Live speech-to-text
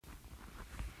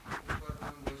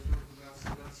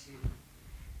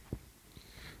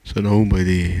So now, by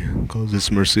the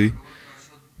causeless mercy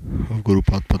of Guru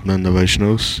Padma and the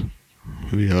Vaishnavas,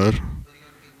 we are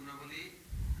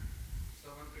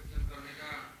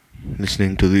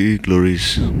listening to the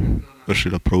glories of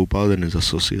Srila Prabhupada and his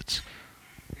associates.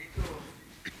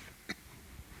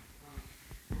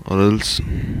 Or else,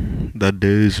 that day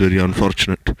is very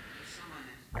unfortunate.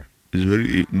 It's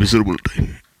very miserable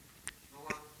time.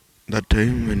 That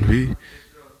time when we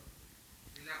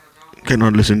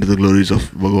cannot listen to the glories of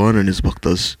Bhagavan and his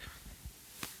bhaktas.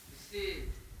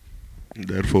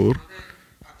 Therefore,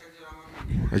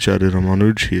 Acharya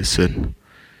Ramanuj, he has said,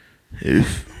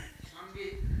 if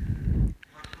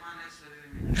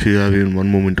you have even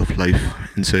one moment of life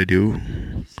inside you,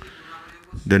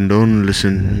 then don't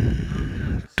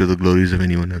listen to the glories of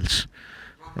anyone else,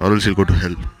 or else you'll go to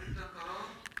hell.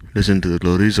 Listen to the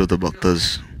glories of the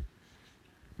bhaktas.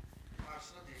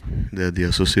 They are the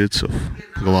associates of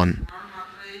Bhagavan.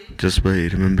 Just by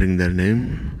remembering their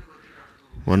name,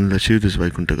 one will achieve this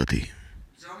Vaikuntha Gati.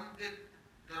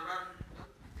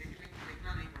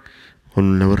 One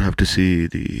will never have to see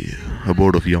the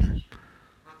abode of Yam.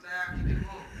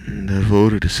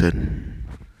 Therefore, it is said,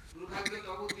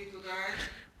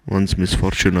 once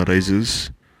misfortune arises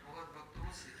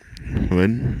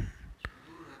when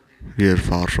we are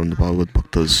far from the Bhagavad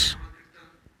Bhaktas,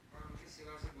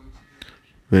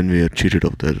 when we are cheated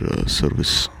of their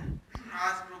service.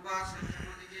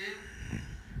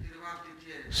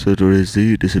 So today is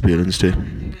the disappearance day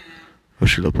of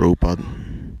Srila Prabhupada.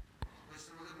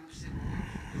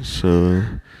 So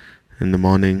in the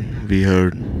morning we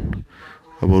heard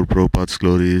about Prabhupada's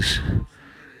glories,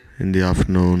 in the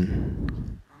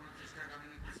afternoon,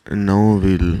 and now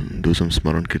we'll do some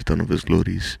Smaran Kirtan of his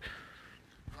glories.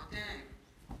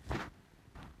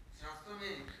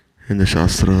 In the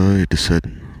Shastra it is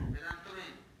said,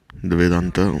 the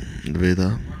Vedanta, the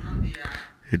Veda,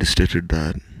 it is stated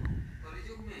that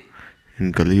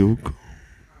in Kali Yuga,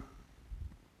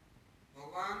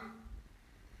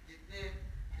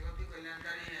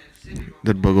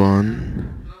 that Bhagavan,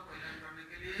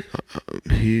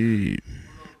 he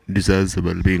desires the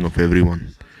well-being of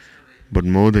everyone. But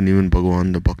more than even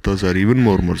Bhagavan, the Bhaktas are even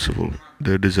more merciful.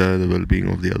 They desire the well-being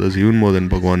of the others even more than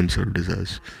Bhagavan himself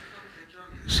desires.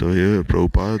 So here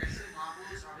Prabhupada,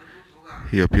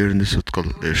 he appeared in this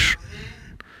Utkal Desh,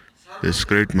 this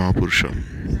great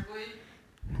Mahapurusha,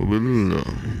 who will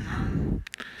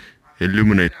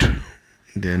illuminate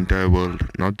the entire world,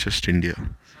 not just India.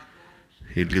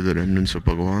 He'll give the remnants of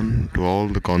Bhagavan to all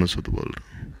the corners of the world.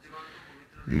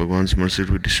 Bhagavan's mercy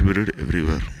will be distributed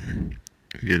everywhere.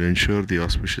 He'll ensure the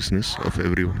auspiciousness of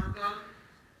everyone.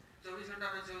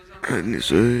 And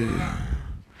this way,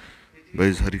 by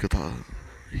his Harikatha,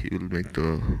 he will make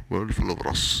the world full of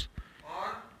rasa.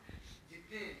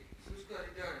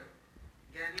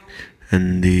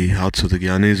 And the hearts of the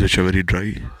Jnanis, which are very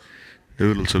dry, they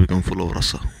will also become full of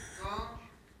rasa.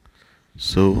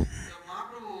 So,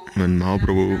 when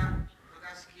Mahaprabhu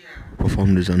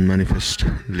performed his unmanifest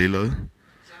Leela,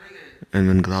 and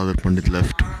when Gadadhar Pandit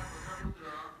left,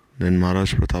 then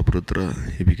Maharaj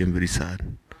Prataprudra, he became very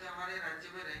sad.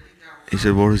 He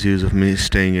said, what is the use of me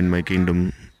staying in my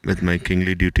kingdom with my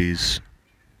kingly duties?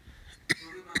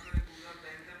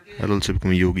 I'll also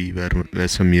become a yogi, wear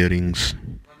some earrings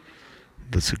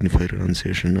that signify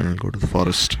renunciation, and I'll go to the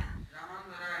forest.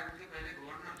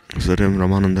 So then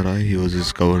Ramananda Rai, he was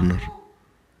his governor.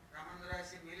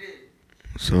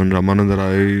 So when Ramananda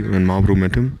Rai, when Mahaprabhu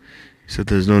met him, he said,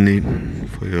 there's no need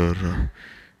for your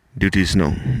duties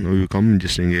now. Now you come and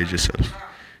just engage yourself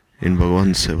in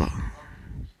Bhagavan's seva.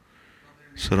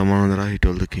 So Ramananda Rai, he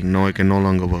told the king, now I can no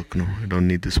longer work, no, I don't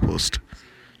need this post.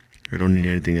 I don't need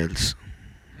anything else.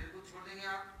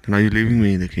 Then are you leaving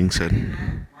me? The king said.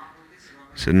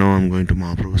 He said, no, I'm going to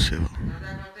Mahaprabhu's seva.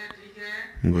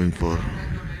 I'm going for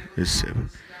his seva.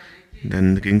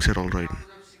 Then the king said, alright.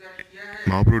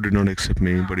 Mahaprabhu did not accept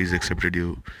me, but he's accepted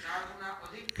you.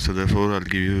 So therefore, I'll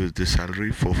give you this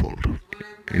salary fourfold.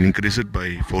 And increase it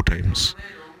by 4 times.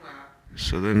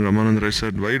 So then Ramananda Rai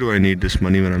said, why do I need this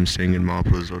money when I'm staying in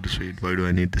Mahaprabhu's lotus feet? Why do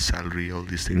I need this salary? All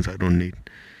these things I don't need.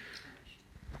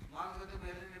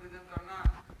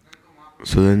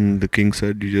 So then the king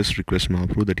said, you just request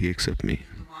Mahaprabhu that he accept me.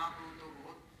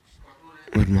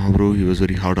 But Mahaprabhu, he was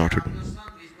very hard-hearted.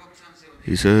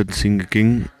 He said, seeing a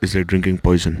king is like drinking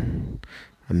poison.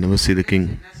 I'll never see the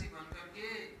king.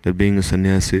 That being a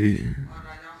sannyasi,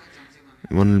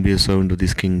 one will be a servant of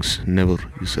these kings. Never,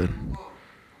 he said.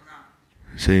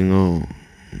 Saying, oh,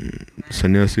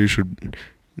 sannyasi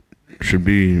should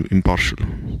be impartial.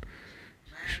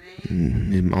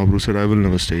 Mahaprabhu said, I will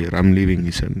never stay here. I'm leaving,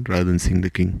 he said, rather than seeing the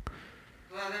king.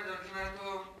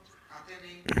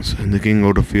 So and the king,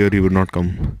 out of fear, he would not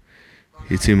come.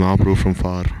 He'd see Mahaprabhu from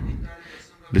far,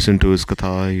 listen to his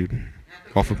katha, he'd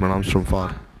offer pranams from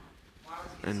far.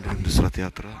 And during this Rath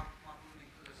Yatra,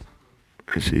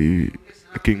 you see,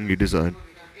 the king, he desired,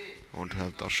 I want to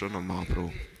have darshan of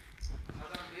Mahaprabhu.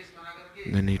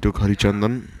 Then he took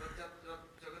Harichandan,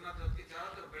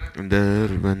 and there,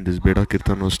 when this Beda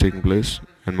Kirtan was taking place,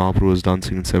 and Mahaprabhu was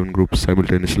dancing in 7 groups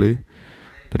simultaneously,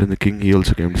 then the king, he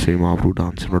also came to see Mahaprabhu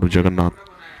dance in front of Jagannath.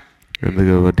 And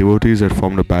the devotees had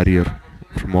formed a barrier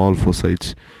from all 4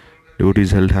 sides.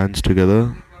 Devotees held hands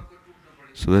together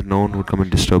so that no one would come and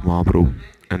disturb Mahaprabhu.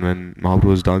 And when Mahaprabhu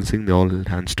was dancing, they all held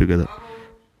hands together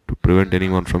to prevent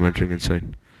anyone from entering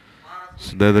inside.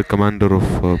 So there the commander of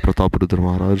Prataparudra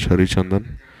Maharaj,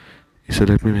 Harichandan, he said,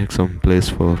 let me make some place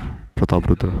for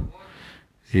Prataparudra.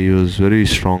 He was a very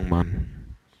strong man.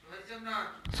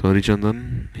 So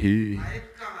Harichandan, he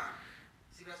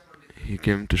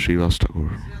came to Srivas Thakur.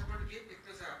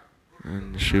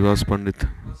 And Srivas Pandit,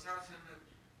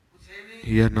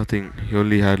 he had nothing. He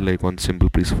only had like one simple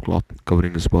piece of cloth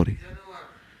covering his body.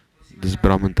 This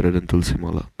Brahman thread and Tulsi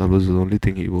Mala. That was the only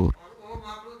thing he wore.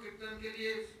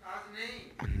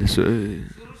 And this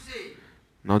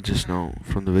not just now,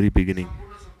 from the very beginning,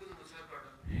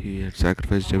 he had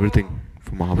sacrificed everything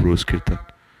for Mahaprabhu's Kirtan.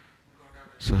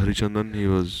 So Harichandan, he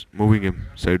was moving him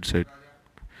side to side.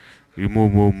 You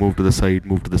move to the side,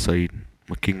 move to the side.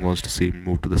 My king wants to see him,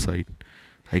 move to the side.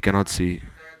 I cannot see.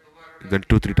 Then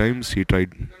 2-3 times he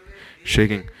tried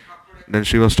shaking. Then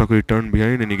Srivas Thakur, he turned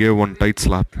behind and he gave one tight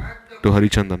slap to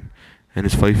Harichandan. And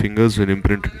his 5 fingers were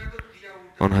imprinted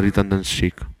on Harichandan's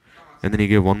cheek. And then he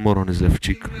gave one more on his left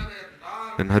cheek.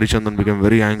 Then Harichandan became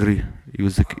very angry. He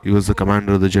was the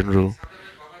commander, the general.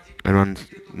 And one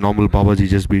normal Babaji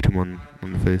just beat him on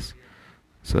the face.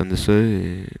 So in this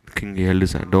way, the king, he held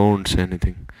his hand. Don't say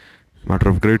anything. Matter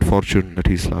of great fortune that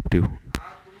he slapped you.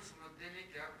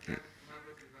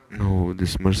 No,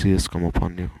 this mercy has come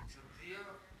upon you.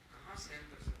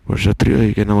 For Kshatriya,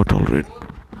 he can never tolerate.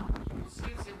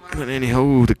 And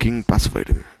anyhow, the king pacified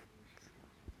him.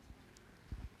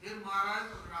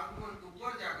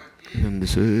 And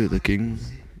this way, the king,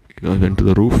 he went to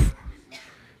the roof.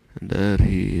 And there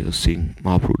he was seeing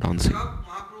Mahaprabhu dancing.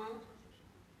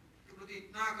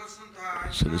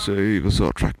 So this way, he was so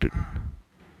attracted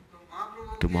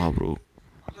to Mahaprabhu.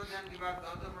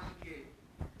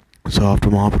 So after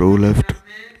Mahaprabhu left,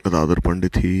 Gadadhar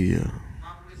Pandit, he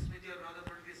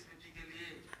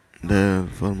there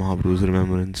for Mahaprabhu's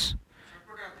remembrance,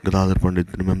 Gadadhar Pandit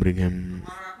remembering him,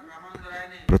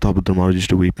 Prataparudra Maharaj used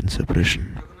to weep in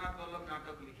separation.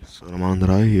 So Ramananda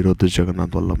Rai, he wrote this Jagannath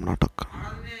Vallabh Natak.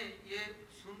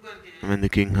 When the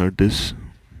king heard this,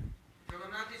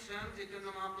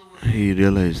 he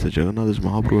realized that Jagannath is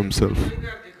Mahaprabhu himself.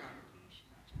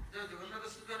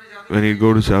 When he'd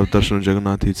go to Sav Darshan of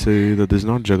Jagannath, he'd say that this is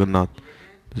not Jagannath,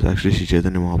 this is actually Sri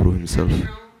Chaitanya Mahaprabhu himself.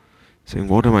 Saying,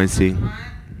 what am I seeing?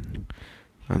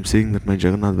 I'm seeing that my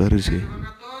Jagannath, where is he?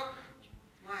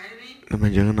 That my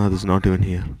Jagannath is not even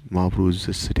here. Mahaprabhu is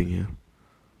just sitting here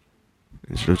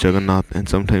instead of Jagannath. And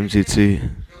sometimes he'd say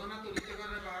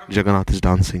Jagannath is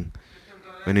dancing.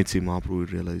 When he'd see Mahaprabhu,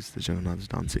 he'd realize that Jagannath is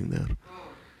dancing there.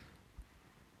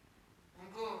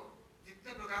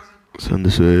 So in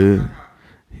this way,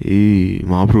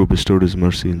 Mahaprabhu bestowed his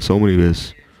mercy in so many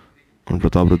ways on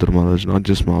Prataparudra Maharaj, not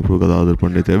just Mahaprabhu, Gadadhar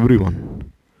Pandit,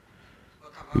 everyone.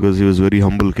 Because he was a very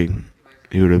humble king.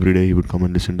 Every day he would come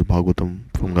and listen to Bhagavatam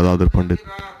from Gadadhar Pandit.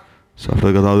 So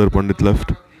after Gadadhar Pandit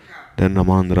left, then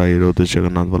Ramananda Rai wrote this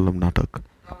Jagannath Vallabh Natak.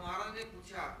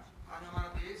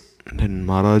 Then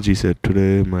Maharaj, he said,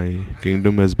 today my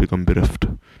kingdom has become bereft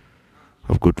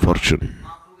of good fortune.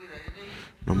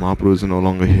 Now Mahaprabhu is no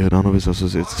longer here, none of his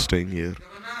associates are staying here.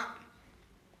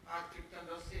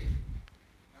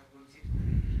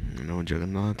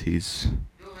 Jagannath,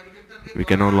 we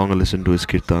can no longer listen to his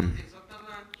kirtan.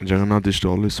 Jagannath used to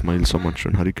always smile so much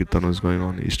when Hari Kirtan was going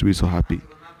on. He used to be so happy.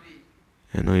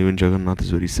 Even Jagannath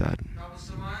is very sad.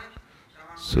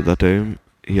 So that time,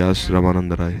 he asked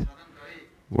Ramananda Rai,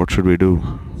 what should we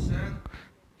do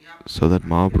so that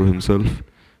Mahaprabhu himself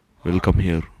will come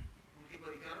here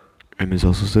and his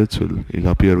associates he'll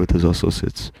appear with his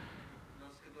associates,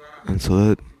 and so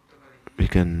that we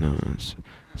can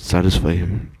satisfy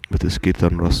him with his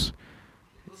kirtan ras,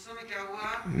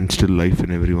 instill life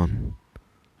in everyone.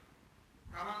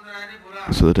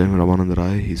 So the time Ramananda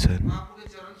Rai, he said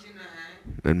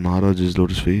that Maharaj's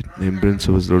lotus feet, the imprints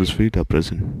of his lotus feet are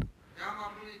present.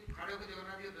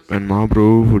 When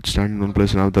Mahaprabhu would stand in one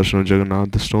place and have darshan of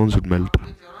Jagannath, the stones would melt.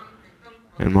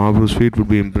 And Mahaprabhu's feet would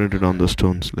be imprinted on the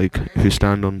stones. Like if you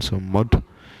stand on some mud,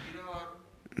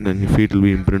 then your feet will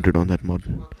be imprinted on that mud.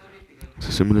 So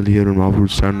similarly here when Mahaprabhu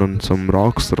would stand on some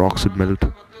rocks, the rocks would melt.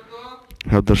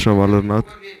 Have darshan of Alarnath,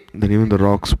 then even the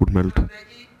rocks would melt.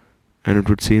 And it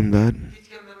would seem that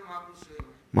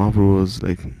Mahaprabhu was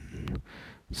like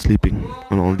sleeping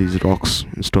on all these rocks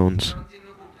and stones.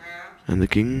 And the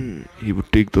king, he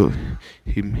would take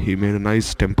he made a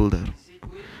nice temple there,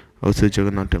 outside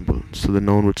Jagannath temple, so that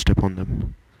no one would step on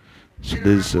them. So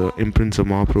these imprints of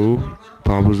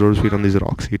Mahaprabhu's lotus feet on these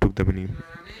rocks, he took them and he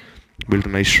built a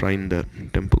nice shrine there,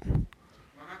 temple.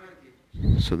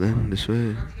 So then this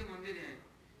way,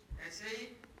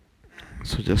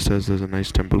 so just as there's a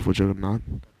nice temple for Jagannath,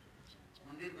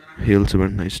 he also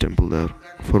built a nice temple there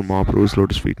for Mahaprabhu's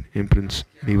lotus feet imprints.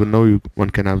 And even now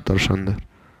one can have darshan there.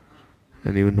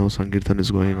 And even now Sankirtan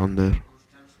is going on there.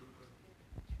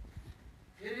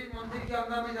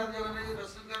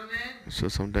 So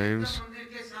sometimes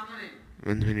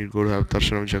when you go to have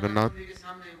darshan of Jagannath,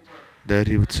 there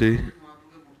he would say,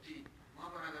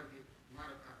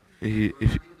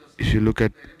 if you look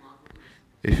at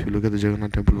the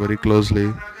Jagannath temple very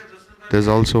closely, there's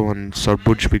also one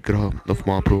Sarbuj Vigraha of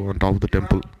Mahaprabhu on top of the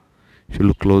temple. If you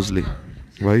look closely,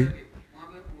 why?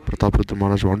 Prataparuddra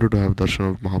Maharaj wanted to have darshan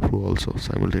of Mahaprabhu also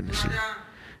simultaneously.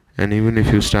 And even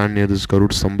if you stand near this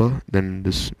Garud Stamba, then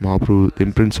this Mahaprabhu, the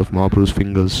imprints of Mahaprabhu's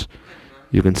fingers,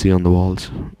 you can see on the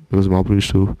walls. Because Mahaprabhu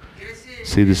used to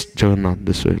see this Jagannath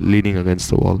this way, leaning against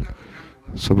the wall.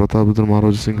 So Prataparuddra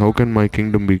Maharaj is saying, how can my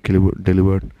kingdom be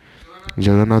delivered?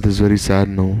 Jagannath is very sad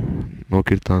now, no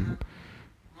kirtan.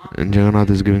 And Jagannath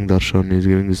is giving darshan, he is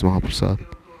giving this Mahaprasad.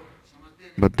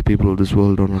 But the people of this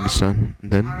world don't understand.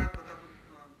 Then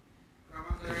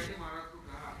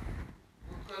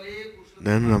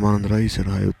Ramananda Rai said,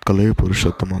 I Utkale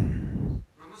Purushottaman.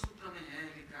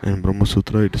 In Brahma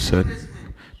Sutra it is said,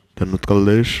 then Utkal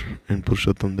Desh and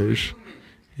Purushottam Desh,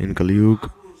 in Kali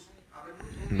Yuga,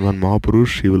 one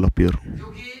Mahapurush, he will appear.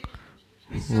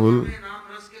 Will,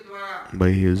 by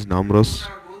his Namras,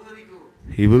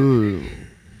 he will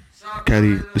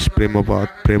carry this Prema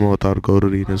Avatar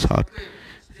Gaurari in his heart.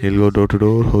 He'll go door to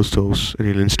door, house to house, and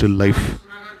he'll instill life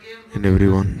in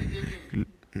everyone.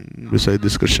 Beside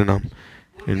this Krishna Nam,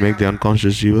 he'll make the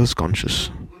unconscious jivas conscious.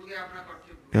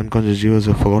 The unconscious jivas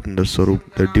have forgotten their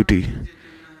sarup, their duty.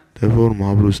 Therefore,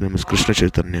 Mahaprabhu's name is Krishna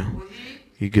Chaitanya.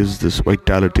 He gives this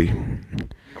vitality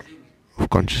of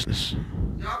consciousness.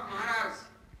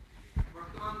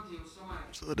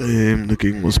 So the time the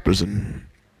king was present,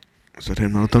 so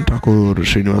then Narottam Thakur,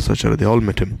 Srinivasacharya, they all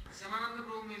met him.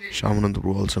 Shyamananda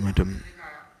Prabhu also met him.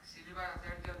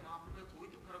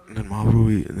 Then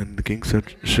then the king said,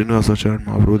 Srinivasacharya and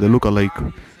Mahaprabhu, they look alike.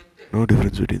 No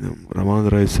difference between them.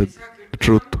 Ramananda Rai said the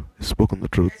truth. He spoke on the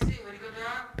truth.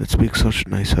 That speak such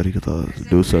nice Harikatha,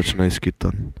 do such nice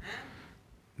Kirtan,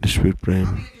 distribute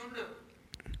Prem.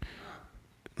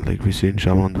 Like we see in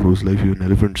Shyamananda Prabhu's life, even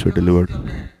elephants were delivered.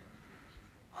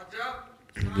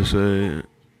 This way,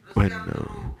 when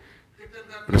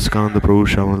Rasakananda Prabhu,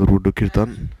 Shyamananda Prabhu do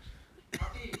Kirtan,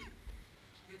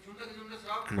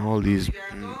 and all these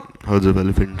herds of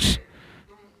elephants,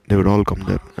 they would all come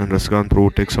there. And Rasakananda Prabhu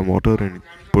would take some water and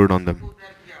pour it on them.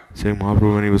 Saying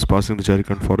Mahaprabhu, when he was passing the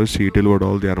Charikant forest, he delivered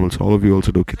all the animals. All of you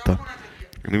also do Kirtan.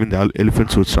 And even the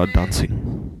elephants would start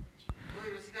dancing.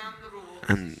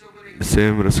 And the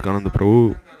same Rasakananda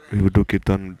Prabhu, he would do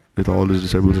Kirtan with all his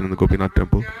disciples in the Gopinath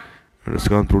temple. And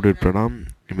Rasakananda Prabhu did pranam,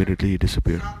 immediately he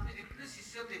disappeared.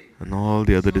 And all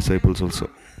the other disciples also.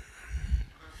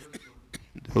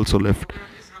 They also left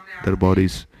their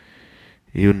bodies.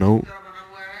 Even now,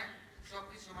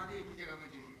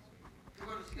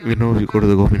 if you go to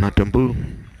the Gopinath temple,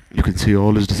 you can see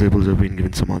all his disciples have been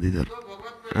given samadhi there.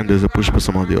 And there's a Pushpa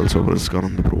samadhi also for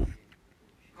Rasakananda Prabhu.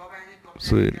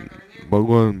 So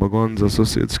Bhagwan's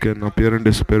associates can appear and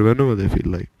disappear whenever they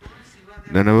feel like.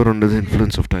 They're never under the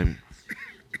influence of time.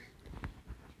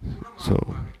 So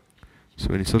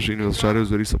when he saw Srinivasacharya, he was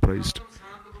very surprised.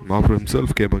 Mahaprabhu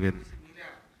himself came again.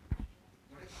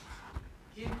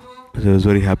 So he was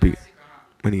very happy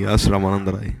when he asked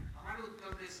Ramananda Rai.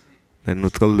 Then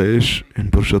Utkal Desh in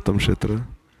Purushottam Kshetra,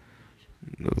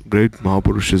 the great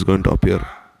Mahapurush is going to appear.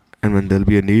 And when there will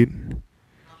be a need,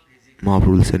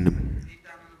 Mahaprabhu will send him.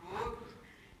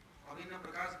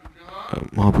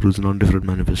 Mahaprabhu is a non-different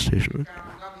manifestation.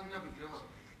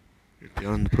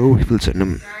 Nityananda Prabhu, he will send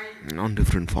him in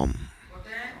non-different form.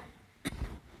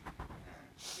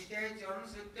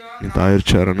 Nitayar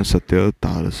Charana Satya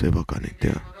Tara Sevaka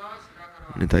Nitya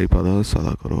Nitai Pada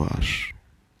Sada Karo Ash.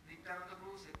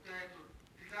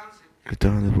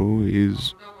 Nityananda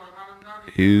Prabhu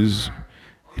is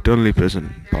eternally present,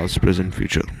 past, present,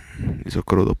 future. He is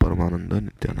Akaroda Paramananda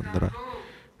Nityananda Rai.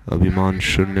 अभिमान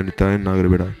शून्य निताय नागर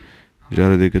बिड़ाय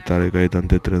jar देखे तारे का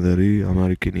तंते त्रिधरी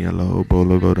हमारी किनिया लाओ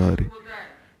बोलो Gaurhari.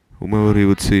 Whomever he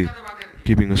would see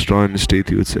keeping a straw in his teeth,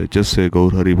 he would say, just say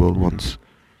Gaur Hari Bol once.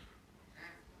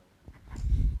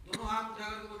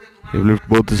 He would lift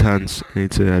both his hands and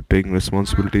he'd say, I'm taking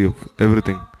responsibility of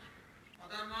everything.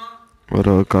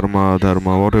 Or karma,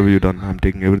 dharma, whatever you've done, I'm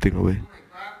taking everything away.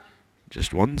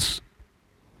 Just once.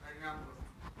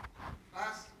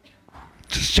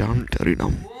 Just chant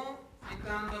Harinam.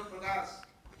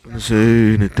 And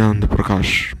say Nityananda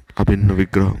Prakash, Abhinna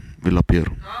Vigraha will appear.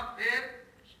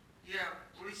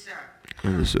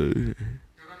 And say,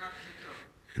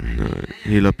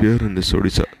 he'll appear in this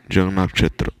Odisha, Jagannath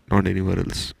Kshetra, not anywhere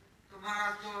else.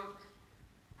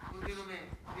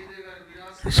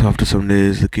 So after some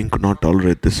days, the king could not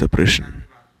tolerate this separation.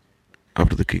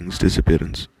 After the king's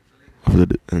disappearance,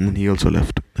 and then he also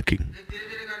left the king.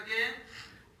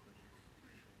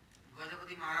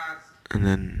 And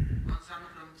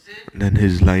then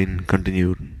his line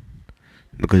continued.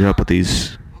 The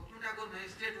Gajapatis.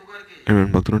 And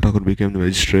when Bhaktivinoda Thakur became the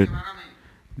magistrate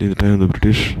in the time of the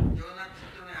British,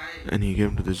 and he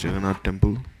came to this Jagannath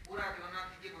temple,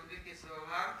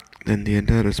 then the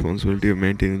entire responsibility of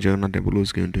maintaining Jagannath temple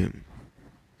was given to him.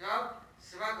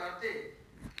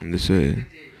 And this way,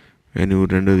 when he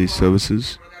would render these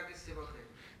services,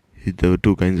 there were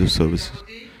two kinds of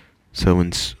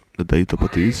servants, the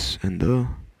Daitapatis and the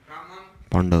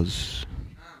Pandas,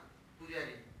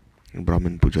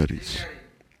 Brahmin Pujaris,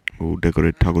 who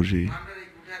decorate Thakurji,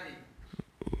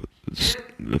 the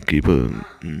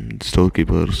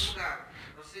storekeepers,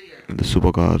 the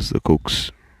supakars, the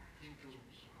cooks.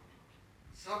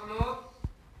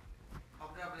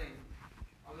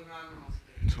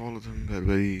 So all of them were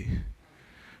very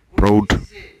proud,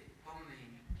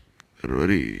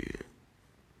 very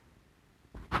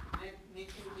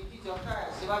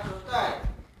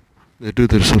they do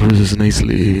their services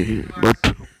nicely,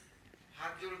 but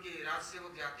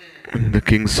the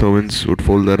king's servants would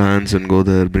fold their hands and go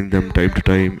there, bring them time to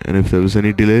time, and if there was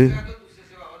any delay,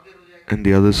 and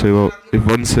the other seva, if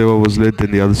one seva was late,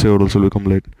 then the other seva would also become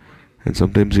late, and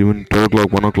sometimes even 12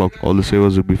 o'clock, 1 o'clock, all the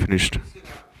sevas would be finished,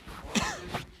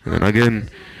 and then again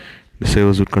the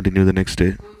sevas would continue the next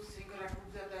day,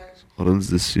 or else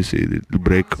this, you see, it will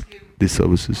break these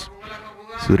services.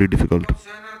 It's very difficult.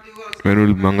 When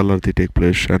will Mangalarti take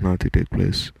place, Shanarti take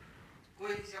place?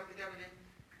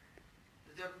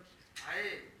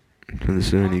 And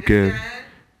so when he came,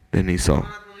 then he saw.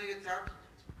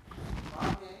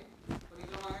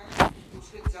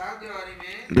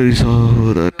 Then he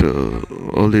saw that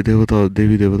all the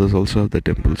Devi Devatas also have their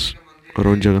temples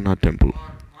around Jagannath temple,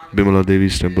 Bimala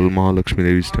Devi's temple, Mahalakshmi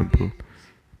Devi's temple,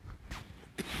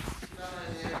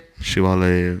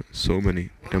 Shivalaya, so many,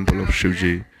 temple of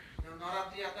Shivji.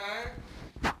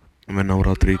 When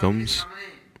Navratri comes,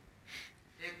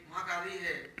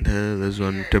 there's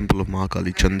one temple of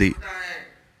Mahakali, Chandi,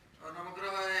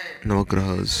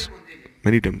 Navagrahas,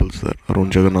 many temples there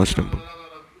around Jagannath temple,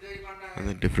 and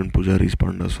then different pujaris,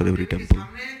 pandas for every temple.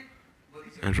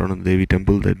 In front of the Devi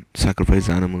temple, they sacrifice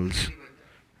animals.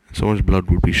 So much blood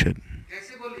would be shed.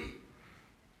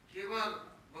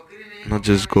 Not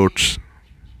just goats,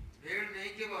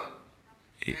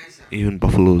 even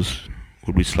buffaloes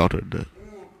would be slaughtered there.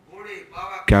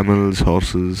 Camels,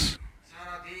 horses,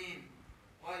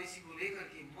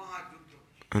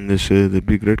 and they say there'd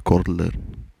be great quarrel there.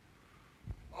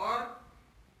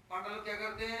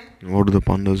 What do the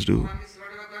pandas do?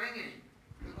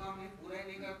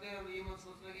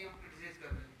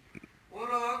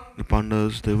 The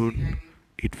pandas, they would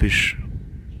eat fish.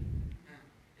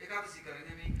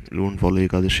 They won't follow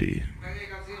Ekadashi.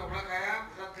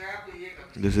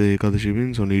 They say Ekadashi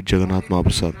means only eat Jagannath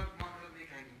Mahaprasad.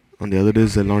 On the other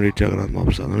days, they'll not eat Jagannath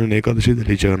Mahaprasad. On Ekadashi,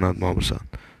 they'll eat Jagannath Mahaprasad.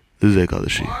 This is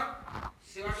Ekadashi.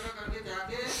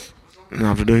 And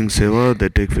after doing seva, they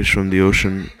take fish from the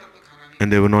ocean,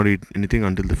 and they will not eat anything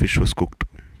until the fish was cooked.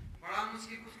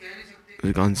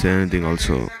 They can't say anything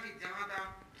also.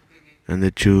 And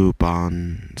they chew,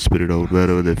 pan, spit it out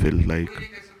wherever they feel like.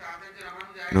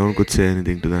 No one could say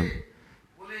anything to them.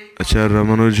 Acharya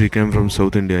Ramanuj, he came from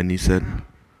South India, and he said,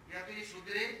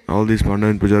 all these Panda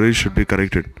and Pujaris should be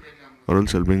corrected, or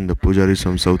else I'll bring the Pujaris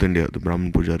from South India, the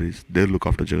Brahmin Pujaris. They'll look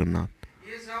after Jagannath.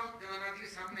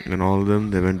 And all of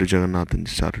them, they went to Jagannath and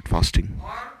started fasting.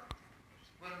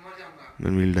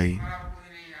 Then we'll die.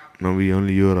 Now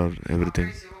only you are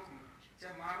everything.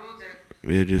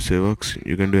 We are just sevaks.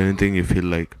 You can do anything you feel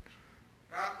like.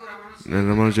 Then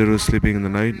Ramanuja was sleeping in the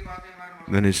night.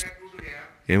 Then his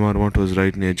Amar Math was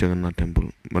right near Jagannath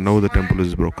temple. But now the temple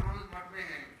is broken.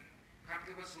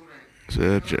 So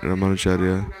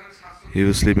Ramanujacharya, he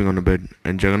was sleeping on a bed,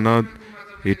 and Jagannath,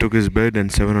 he took his bed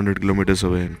and 700 kilometers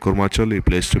away in Kurmachal, he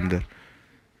placed him there.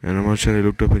 And Ramanujacharya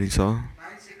looked up and he saw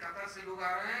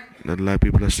that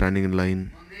people are standing in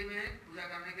line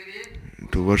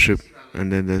to worship, and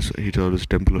then he told us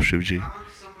temple of Shivji,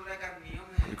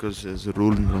 because there's a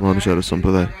rule in Ramanujacharya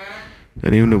Sampradaya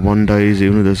that even if one dies,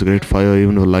 even if there's a great fire,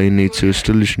 even if a lion eats you,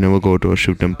 still you should never go to a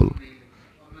Shiv temple.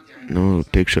 No,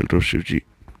 take shelter of Shivji.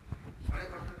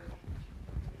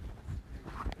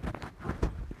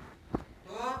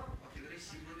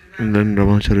 And then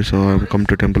Ramanujacharya saw him come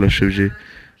to temple of Shivji.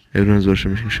 Everyone's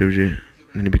worshipping Shivji.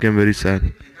 And he became very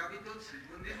sad.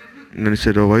 And then he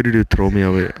said, "Oh, why did you throw me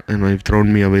away? And you've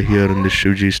thrown me away here in this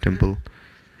Shivji's temple."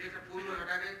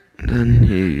 And then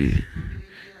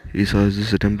he saw, "Is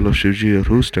this a temple of Shivji or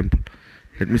whose temple?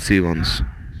 Let me see once."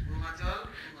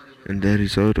 And there he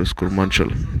saw it was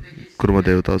Kurmanchal, Kurma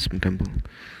Devata's temple.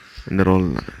 And they're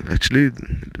all, actually,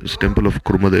 it was temple of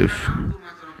Kurmadev.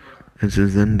 And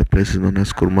since then the place is known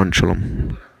as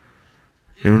Kurmanchalam.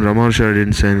 Even Ramanujacharya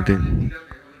didn't say anything.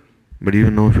 But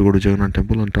even now if you go to Jagannath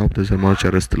temple, on top there's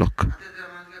Ramanujacharya's tilak.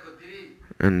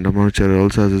 And Ramanujacharya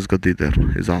also has his gaddi there,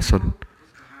 his asan.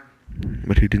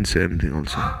 But he didn't say anything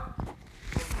also.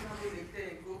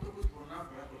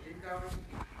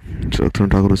 So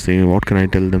Bhaktivinoda Thakur was thinking, what can I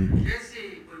tell them?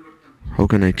 How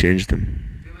can I change them?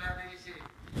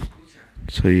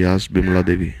 So he asked Bimala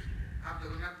Devi,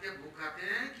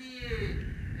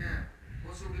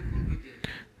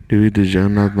 "Do you eat this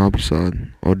Jagannath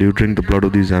Mahaprasad, or do you drink the blood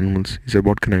of these animals?" He said,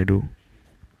 "What can I do?"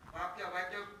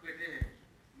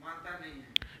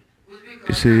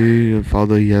 You see, your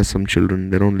father, he has some children,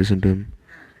 they don't listen to him.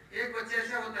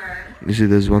 You see,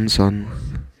 there's one son,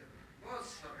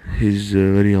 he's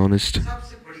very honest,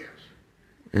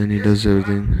 and he does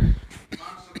everything,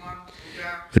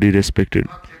 very respected.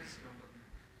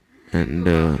 And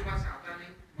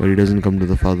but he doesn't come to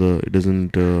the father, he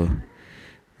doesn't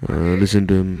listen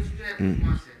to him.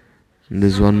 And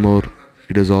there's one more,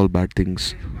 he does all bad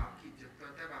things,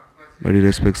 but he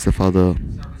respects the father,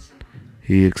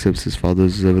 he accepts his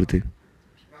father's everything.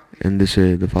 And this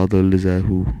way the father will desire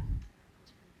who.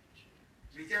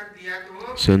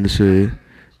 So in this way,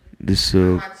 this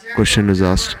question is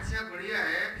asked.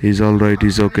 He's alright,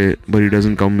 he's okay, but he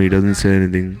doesn't come, he doesn't say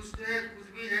anything.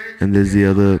 And there's the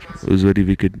other who's very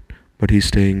wicked, but he's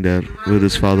staying there with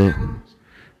his father.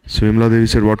 So Vimala Devi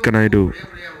said, "What can I do?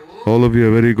 All of you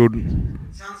are very good,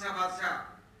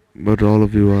 but all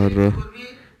of you are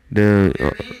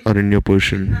are in your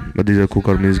position. But these are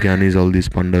Kukarmis, Gyanis, all these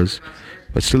pandas.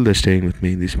 But still they're staying with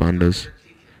me, these pandas."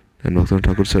 And Bhaktivinoda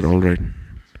Thakur said, "Alright,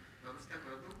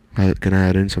 can I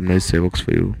arrange some nice sevaks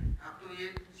for you?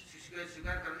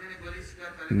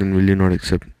 Then will you not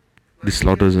accept these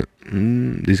slaughters,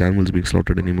 these animals being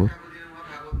slaughtered anymore?"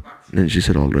 Then she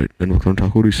said, "Alright." Then Bhaktivinoda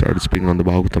Thakur, he started speaking on the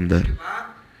Bhagavatam there.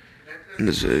 And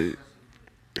this,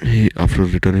 after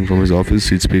returning from his office,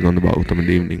 he'd speak on the Bhagavatam in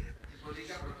the evening.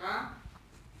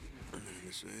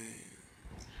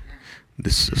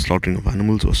 This slaughtering of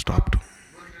animals was stopped.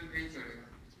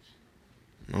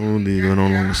 Now they were no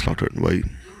longer slaughtered. Why?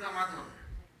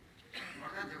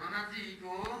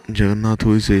 Jagannath,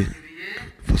 who is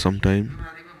for some time,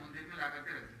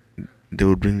 they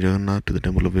would bring Jagannath to the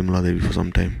temple of Vimala Devi for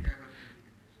some time.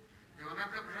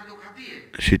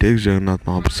 She takes Jagannath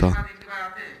Mahaprasad.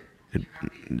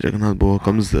 Jagannath Baba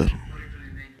comes there.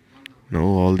 Now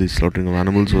all the slaughtering of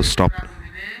animals was stopped.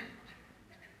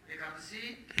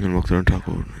 And Bhaktivinoda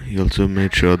Thakur, he also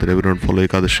made sure that everyone follow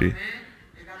Ekadashi.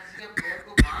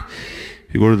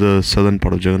 You go to the southern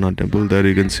part of Jagannath temple, there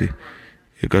you can see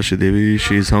Ekadashi Devi,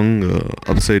 she is hung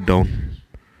upside down.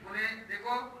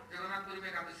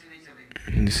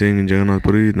 He's saying in Jagannath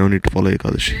Puri, no need to follow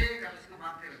Ekadashi.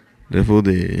 Therefore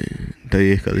they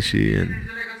tie Ekadashi and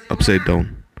upside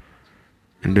down.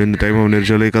 And during the time of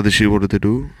Nirjala Ekadashi, what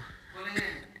do?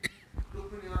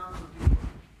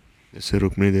 They say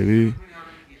Rukmini Devi,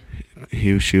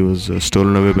 she was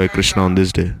stolen away by Krishna on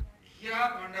this day.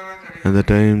 At that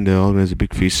time they organized a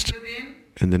big feast.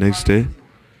 And the next day,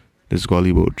 there's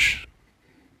Gali Boj.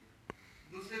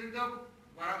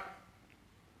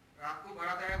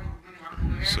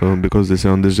 So because they say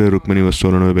on this day Rukmini was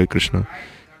stolen away by Krishna,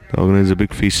 they organize a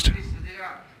big feast.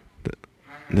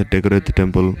 They decorate the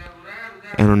temple,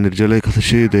 and on Nirjala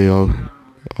Ekadashi they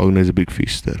organize a big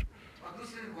feast there.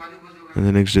 And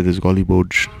the next day there's Gali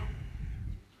Boj.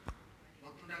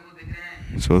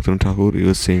 So Bhaktivinoda Thakur, he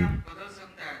was saying,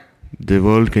 the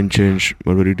world can change,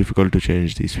 but very difficult to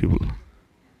change these people.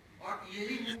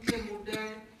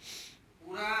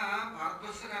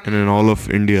 And in all of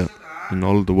India, in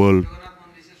all the world,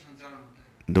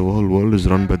 the whole world is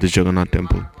run by the Jagannath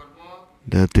temple.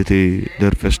 Their Tithi,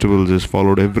 their festivals is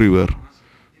followed everywhere.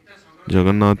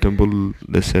 Jagannath temple,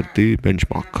 they set the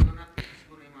benchmark.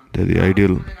 They're the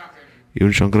ideal.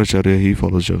 Even Shankaracharya, he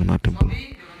follows Jagannath temple.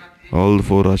 All the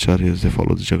four acharyas, they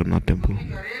follow the Jagannath temple.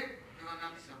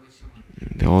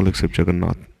 They all accept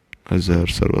Jagannath as their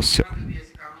sarvasya,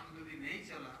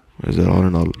 as their all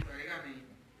in all.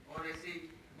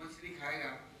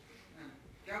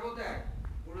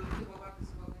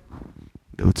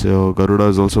 They would say, oh, Garuda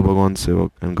is also Bhagavan's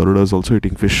sevak, and Garuda is also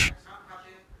eating fish.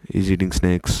 He's eating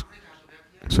snakes.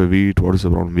 So we eat, what is the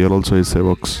problem? We are also his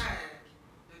sevaks.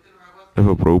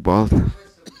 Therefore, Prabhupada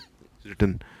is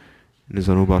written in his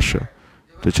Anubhashya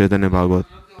to Chaitanya Bhagavat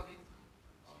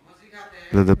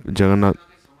that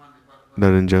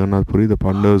that in Jagannath Puri the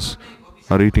Pandavas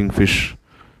are eating fish.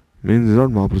 Means it's not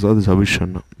Mahaprasad, it's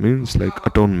Havishanna. Means like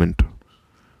atonement.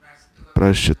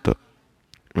 Prayaschitta.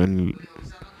 When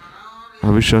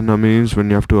Havishanna means when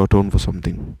you have to atone for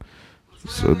something.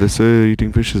 So they say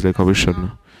eating fish is like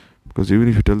Havishanna. Because even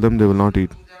if you tell them, they will not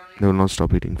eat. They will not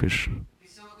stop eating fish.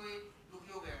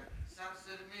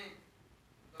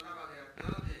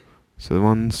 So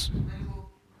once,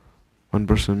 one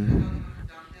person,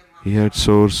 he had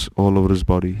sores all over his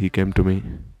body. He came to me.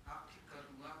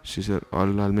 She said,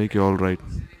 I'll make you all right.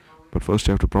 But first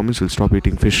you have to promise you'll stop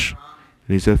eating fish.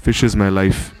 And he said, fish is my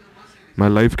life. My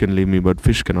life can leave me, but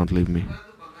fish cannot leave me.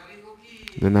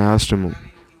 Then I asked him,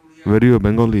 were you a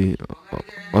Bengali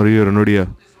or you an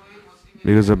Odia?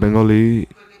 Because a Bengali,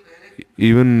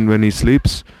 even when he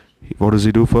sleeps, what does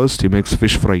he do first? He makes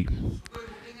fish fry.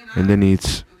 And then he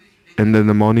eats. And then in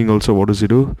the morning also, what does he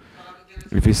do?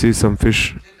 If he sees some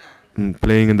fish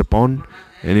playing in the pond,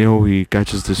 anyhow he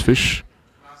catches this fish.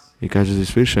 He catches this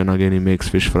fish and again he makes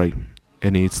fish fry.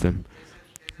 And he eats them.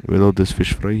 Without this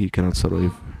fish fry, he cannot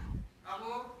survive.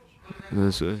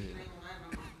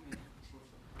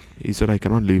 He said, I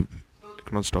cannot leave. I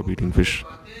cannot stop eating fish.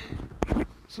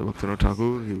 So Bhaktivinoda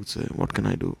Thakur, he would say, what can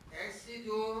I do?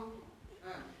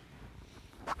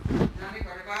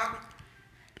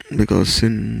 Because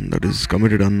sin that is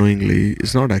committed unknowingly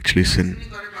is not actually sin.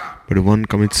 But if one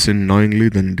commits sin knowingly,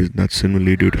 then that sin will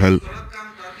lead you to hell.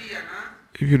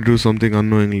 If you do something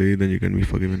unknowingly, then you can be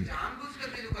forgiven.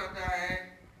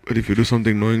 But if you do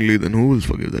something knowingly, then who will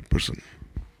forgive that person?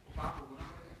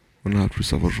 One will have to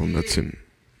suffer from that sin.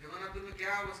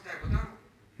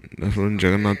 Therefore in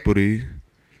Jagannath Puri,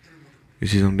 you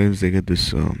see sometimes they get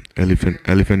this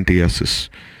elephantiasis.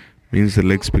 Means the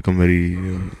legs become very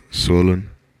swollen.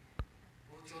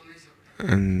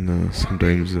 And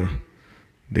sometimes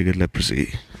they get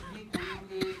leprosy.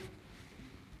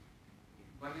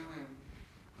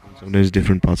 Sometimes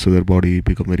different parts of their body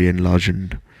become very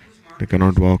enlarged. They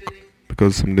cannot walk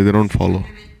because someday they don't follow.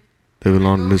 They will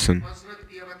not listen.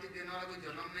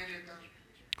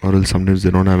 Or else sometimes they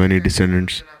don't have any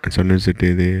descendants and sometimes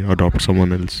they adopt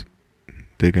someone else.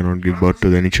 They cannot give birth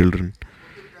to any children.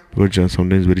 Because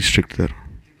sometimes very strict there.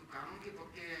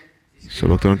 So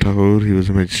Bhaktivinoda Thakur, he was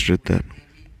a magistrate there.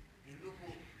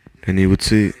 And he would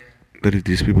say that if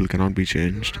these people cannot be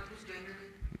changed,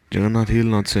 Jagannath, he will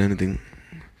not say anything.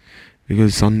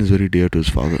 Because his son is very dear to his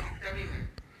father.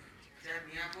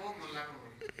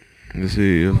 You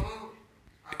see,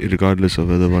 regardless of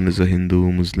whether one is a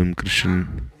Hindu, Muslim,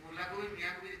 Christian,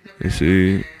 you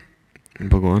see,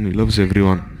 Bhagavan, he loves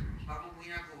everyone.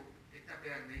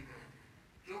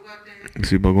 You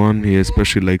see, Bhagavan, he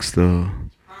especially likes the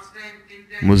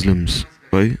Muslims.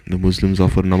 Why? The Muslims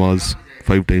offer namaz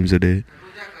 5 times a day.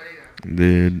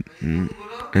 And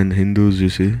Hindus, you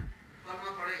see,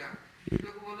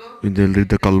 they'll read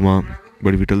the Kalma.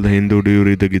 But if you tell the Hindu, do you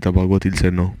read the Gita Bhagavad? He'll say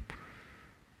no.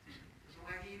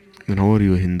 Then how are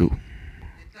you a Hindu?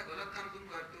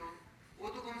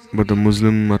 But the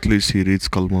Muslim, at least he reads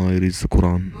Kalma, he reads the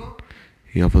Quran,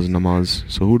 he offers namaz.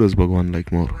 So who does Bhagavan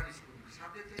like more?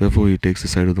 Therefore he takes the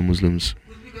side of the Muslims.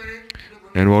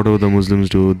 And whatever the Muslims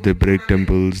do, they break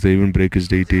temples, they even break his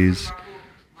deities.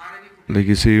 Like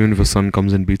you see, even if a son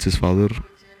comes and beats his father,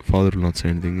 father will not say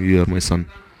anything, you are my son.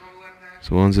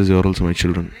 So one says, you are also my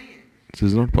children. This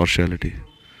is not partiality.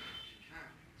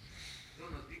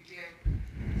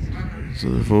 So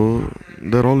therefore,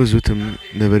 they are always with him,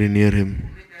 they are very near him.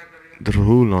 Therefore,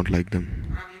 who will not like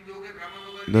them?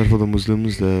 Therefore, the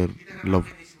Muslims, they are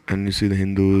love. And you see the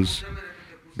Hindus,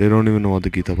 they don't even know what the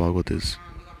Gita Bhagavad is.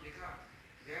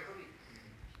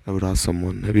 I would ask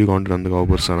someone, have you gone to Nandagaon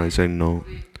Barsana? I said no.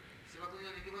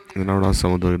 Then I would ask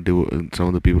some of the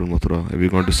people in Mathura, have you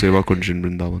gone to Seva Kunj in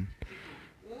Vrindavan?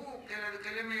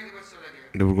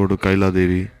 They would go to Kaila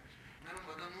Devi.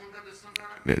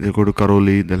 They go to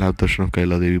Karoli, they'll have darshan of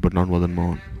Kaila Devi, but not Madan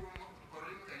Mohan.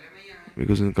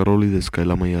 Because in Karoli there's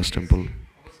Kaila Maiya's temple.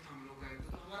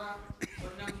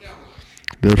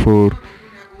 Therefore,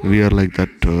 we are like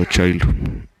that child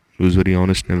who is very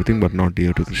honest and everything, but not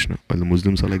dear to Krishna, while the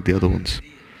Muslims are like the other ones.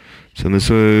 So in this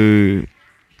way,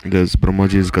 there's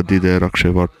Brahmaji's Gaddi there, Akshay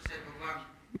Vat.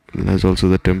 There's also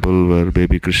the temple where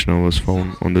baby Krishna was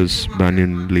found on this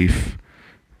banyan leaf,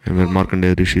 and where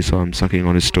Markandeya Rishi saw him sucking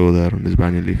on his toe there on this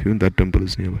banyan leaf. Even that temple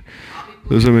is nearby.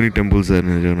 There's so many temples there in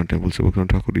the Jagannath temple. So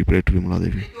Bhaktivinoda Thakur, he prayed to Vimala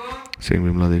Devi, saying,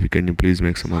 Vimala Devi, can you please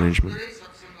make some arrangement?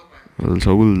 Or else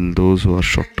how will those who are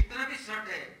short,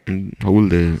 how will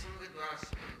they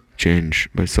change?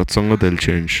 By satsanga they'll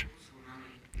change.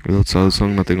 Without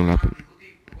satsang nothing will happen.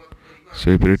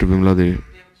 So he prayed to Vimala Devi,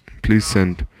 please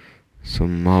send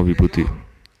some Mahavibhuti,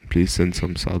 please send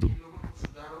some sadhu,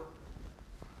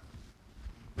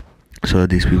 so that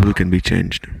these people can be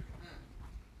changed.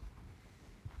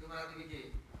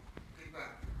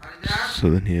 So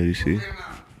then here you see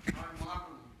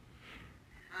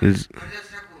is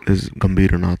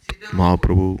Gambhira Nath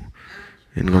Mahaprabhu.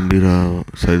 In Gambhira,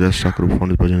 Saidas Thakur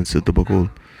found his bhajan in Siddha Bakol.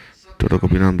 Tada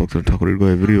Gopinath Bhaktivinoda Thakur would go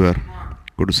everywhere,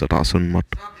 go to Satasan Mat,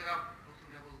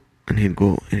 and he'd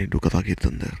go and he'd do Katha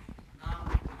Kirtan there.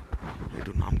 He'd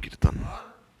do Nam Kirtan.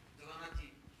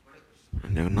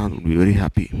 And Jagannath would be very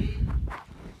happy.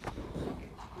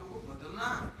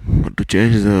 But to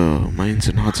change the minds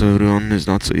and hearts of everyone is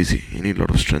not so easy. You need a lot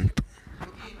of strength,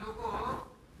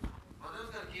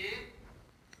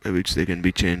 by which they can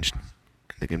be changed.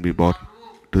 They can be brought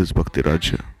to this Bhakti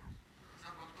Rajya.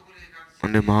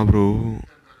 One day Mahaprabhu,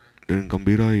 during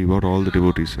Gambhira, he brought all the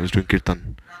devotees. He was doing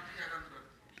Kirtan.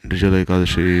 Drijala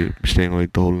Ekadashi, staying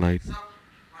awake the whole night.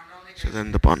 So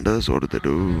then the Pandavas, what did they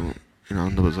do in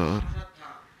Ananda Bazaar?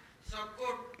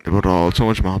 They brought all so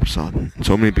much Mahaprasad in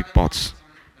so many big pots.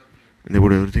 And they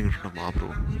put everything in front of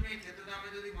Mahaprabhu.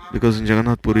 Because in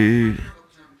Jagannath Puri,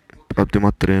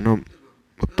 Praptimatrena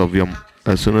Bhaktavyam,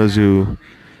 as soon as you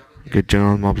get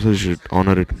Jagannath Mahaprasad, you should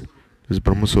honor it. It's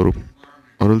Brahma Swarup,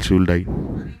 or else you will die.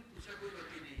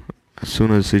 As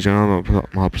soon as you see Jagannath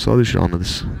Mahaprasad, you should honor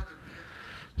this.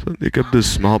 So they kept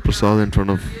this Mahaprasad in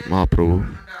front of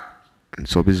Mahaprabhu. And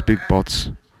so these big pots,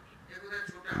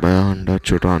 Baya Handa,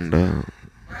 Chota Handa.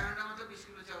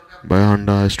 Baya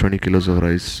Handa has 20 kilos of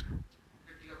rice.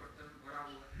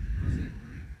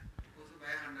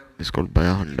 It's called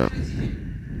Baya Handa.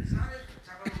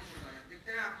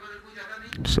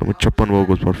 So with Chappan Bhog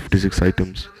was about 56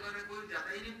 items.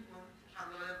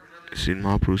 You see in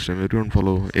Mahaprabhu's time, everyone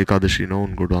follow Ekadashi, no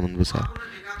one go to Anand Basar.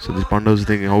 So these Pandavas are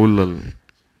thinking, how will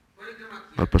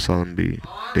our prasadam be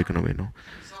taken away now?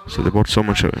 So they bought so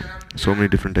many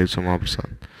different types of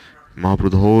Mahaprasad.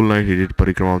 Mahaprabhu the whole night he did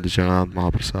parikrama of the Jagannath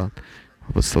Mahaprasad.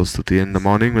 In the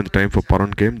morning when the time for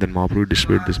Paran came, then Mahaprabhu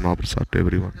distributed this Mahaprasad to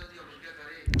everyone.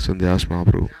 So they asked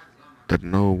Mahaprabhu that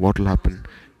now what will happen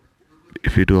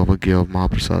if we do avagya of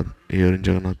Mahaprasad here in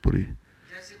Jagannath Puri?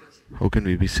 How can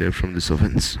we be saved from this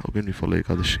offense? How can we follow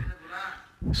Ekadashi?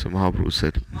 So Mahaprabhu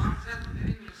said,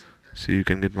 see, you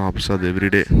can get Mahaprasad every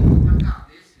day,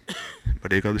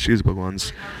 but Ekadashi is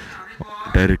Bhagwan's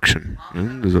direction,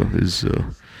 and his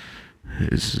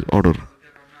order.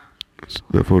 So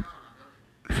therefore,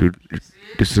 if you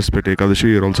disrespect Ekadashi,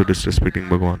 you're also disrespecting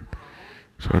Bhagwan.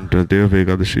 So on the day of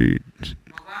Ekadashi,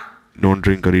 don't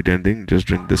drink or eat anything, just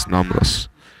drink this Namras.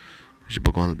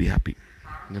 Bhagwan will be happy.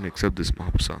 And then accept this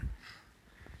Mahaprasad.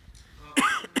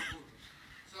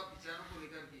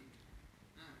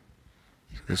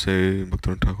 So they say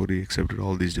Bhaktivinoda Thakur accepted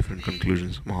all these different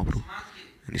conclusions of Mahaprabhu,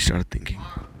 and he started thinking.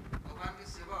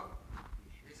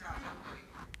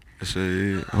 They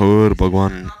say, however the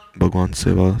Bhagwan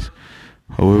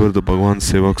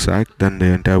Sevaks act, then the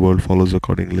entire world follows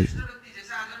accordingly.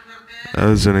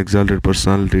 As an exalted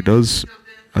personality does,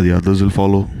 the others will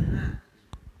follow.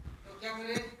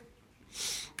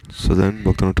 So then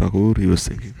Bhaktivinoda Thakur, he was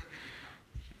thinking,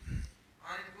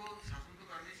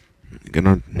 you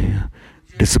cannot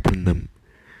discipline them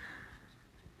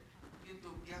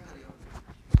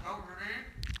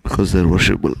because they're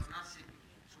worshipable.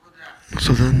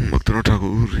 So then Bhaktivinoda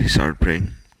Thakur, he started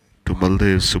praying to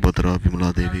Baldev, Subhadra,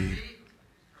 Vimala Devi.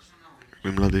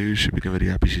 Vimala Devi, she became very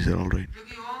happy. She said, alright.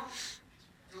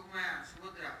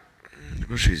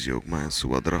 Because she's Yogmaya and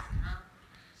Subhadra.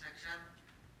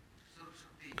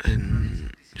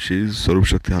 And she's Swarup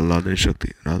Shakti, Ahladani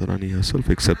Shakti. Radharani herself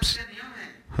accepts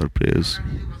her prayers.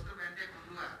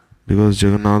 Because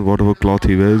Jagannath, whatever cloth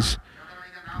he wears,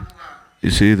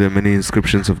 you see there are many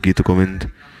inscriptions of Gita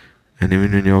Govind. And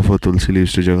even when you offer tulsi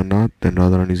leaves to Jagannath, then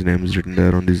Radharani's name is written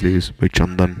there on these leaves by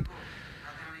Chandan.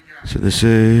 So they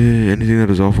say anything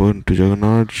that is offered to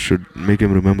Jagannath should make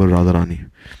him remember Radharani.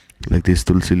 Like these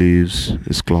tulsi leaves,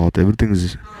 his cloth, everything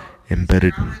is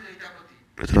embedded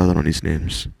with Radharani's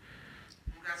names.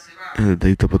 And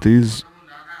the Daitapatis,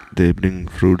 they bring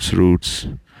fruits, roots,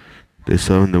 they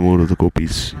serve in the mood of the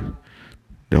gopis.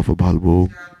 They offer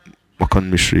bhalbhog,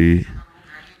 makan mishri.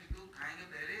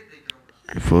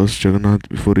 First, Jagannath,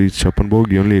 before he eats Chapan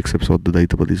Bhog, he only accepts what the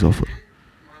Daitapatis offer.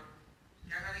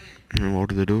 And what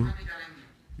do?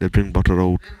 They bring butter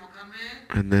out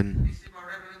and then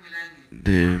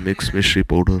they mix mishri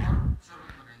powder,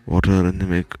 water, and they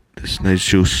make this nice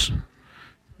juice.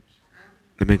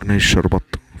 They make nice sharbat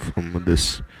from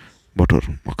this butter,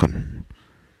 makan.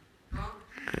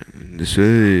 And this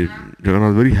way,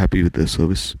 Jagannath very happy with their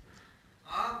service.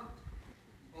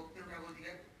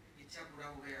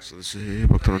 So they say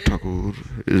Bhaktanath Thakur,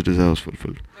 his desire was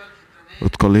fulfilled.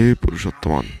 Utkale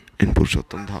Purushottaman. In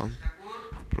Purushottam Dham,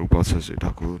 Prabhupada says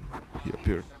Thakur, he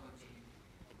appeared.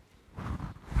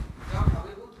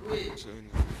 So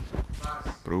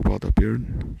Prabhupada appeared.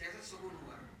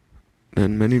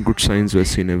 Then many good signs were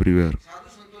seen everywhere.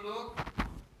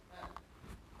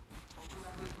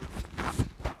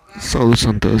 Sadhu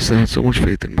Santas, they had so much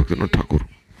faith in Bhaktanath Thakur.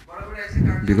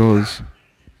 Because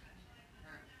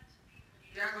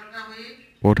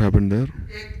what happened there?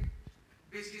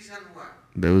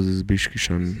 There was this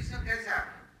Bishkishan.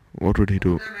 What would he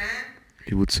do?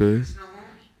 He would say,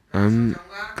 I am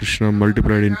Krishna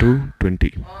multiplied into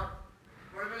 20.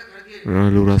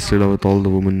 I'll do Raslila with all the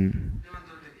women.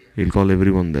 He'll call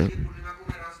everyone there.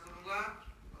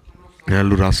 I'll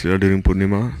do Raslila during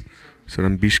Purnima. So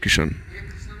I'm Bishkishan.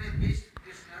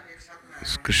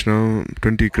 It's Krishna,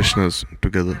 20 Krishnas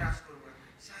together.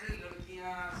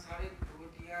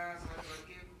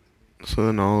 So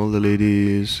then all the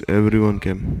ladies, everyone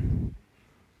came.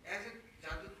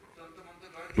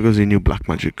 Because he knew black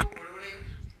magic.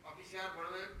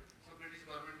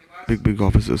 Big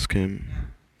officers came.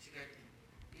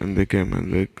 And they came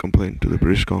and they complained to the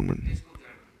British government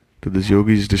that this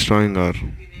yogi is destroying our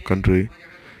country.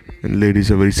 And ladies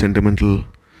are very sentimental.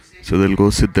 So they'll go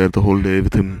sit there the whole day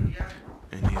with him.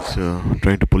 And he's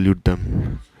trying to pollute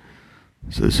them.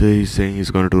 So they say he's saying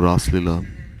he's going to do Ras Leela.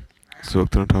 So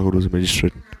Bhaktanath Thakur was a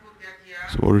magistrate.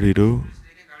 So what did he do?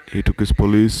 He took his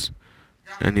police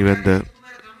and he went there.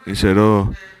 He said,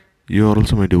 oh, you are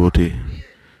also my devotee.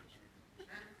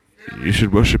 You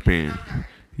should worship me.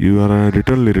 You are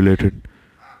eternally related.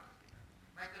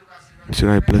 He said,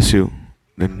 I bless you.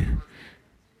 Then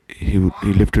he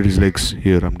lifted his legs.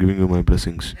 Here, I'm giving you my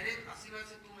blessings.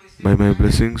 By my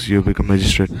blessings, you become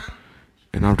magistrate.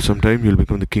 And after some time, you'll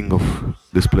become the king of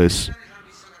this place.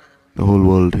 The whole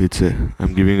world, he'd say,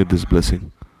 I'm giving you this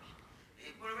blessing.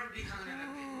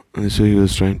 And so he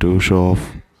was trying to show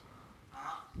off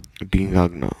King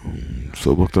Agna.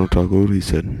 So Bhaktanath Thakur, he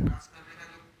said,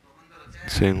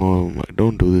 saying, oh,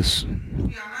 don't do this.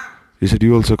 He said,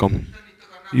 you also come.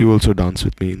 You also dance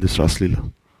with me in this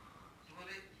Raslila.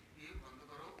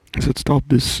 He said, stop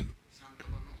this.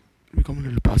 Become a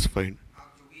little pacified.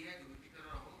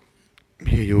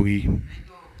 Be a yogi.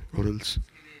 Or else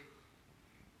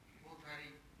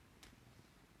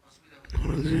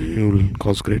you will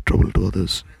cause great trouble to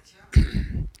others.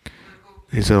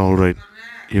 He said, alright,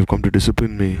 you've come to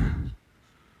discipline me.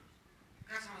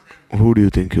 Who do you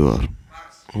think you are?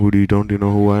 Don't you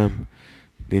know who I am?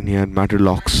 Then he had matted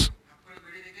locks.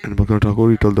 And Bhaktanath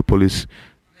Thakur, he told the police,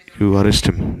 you arrest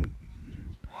him.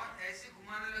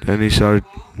 Then he started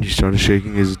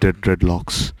shaking his dead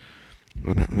dreadlocks.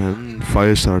 When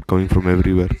fire started coming from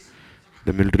everywhere,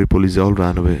 the military police all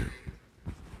ran away.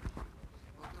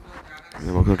 And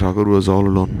Bhaktanath Thakur was all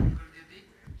alone.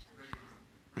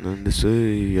 And then they say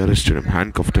he arrested him,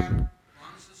 handcuffed him.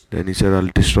 Then he said, I'll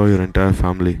destroy your entire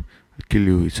family. I'll kill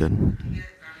you, he said.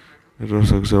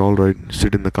 Thakur said, alright,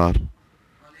 sit in the car.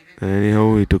 And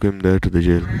anyhow, he took him there to the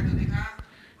jail.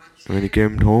 When he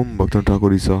came home, Bhaktanath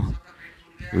Thakur, he saw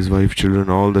his wife, children,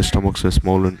 all their stomachs were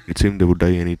swollen. It seemed they would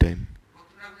die any time.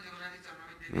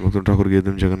 Bhaktanath Thakur gave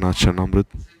them Jagannath Chanamrit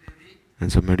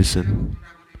and some medicine.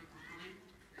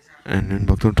 And when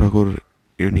Bhaktanath Thakur,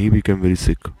 even he became very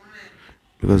sick.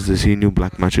 Because he knew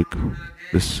black magic.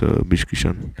 This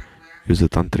Bishkishan, he was a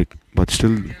tantric. But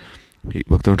still,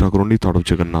 Bhaktanath Thakur only thought of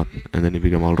Jagannath. And then he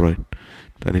became alright.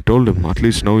 Then he told him, at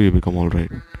least now you become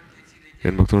alright.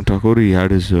 Then Bhaktanath Thakur, he had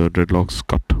his dreadlocks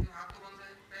cut.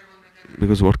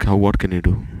 Because what can he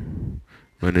do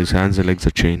when his hands and legs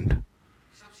are chained?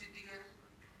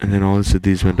 And then all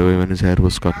siddhis went away when his hair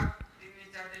was cut.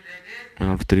 And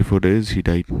after 3-4 days, he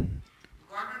died.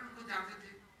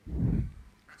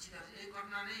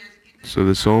 So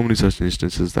there's so many such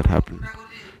instances that happen.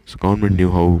 So government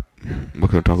knew how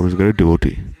Bhaktivinoda Thakur was a great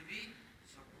devotee.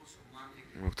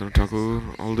 Bhaktivinoda Thakur,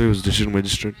 although he was district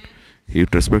magistrate, he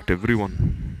would respect everyone.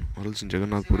 Or else in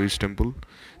Jagannath Puri's temple,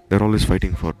 they're always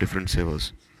fighting for different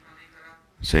sevas,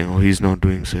 saying, "Oh, he's not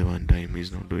doing seva in time.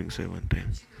 He's not doing seva in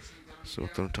time." So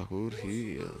Bhaktivinoda Thakur,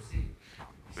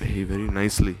 he very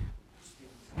nicely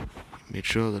made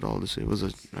sure that all the sevas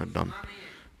are done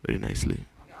very nicely.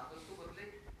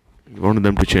 He wanted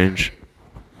them to change.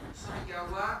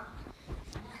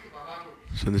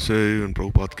 So they say when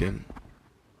Prabhupada came,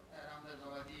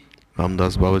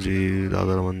 Ramdas Babaji,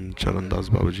 Radharaman, Charandas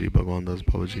Babaji, Bhagwan Das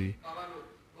Babaji,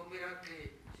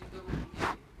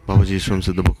 Babaji from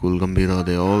Siddhabakul, Gambhira,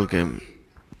 they all came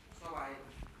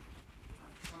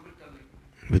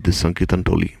with this Sankirtan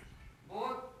Toli.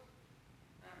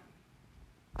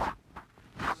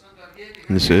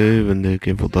 And they say when they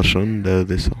came for darshan, there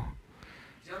they saw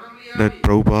that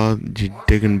Prabhupada had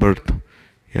taken birth.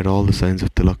 He had all the signs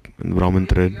of tilak and Brahmin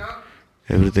thread,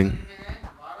 everything.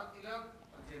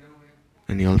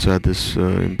 And he also had this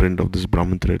imprint of this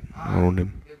Brahmin thread around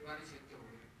him.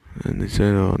 And they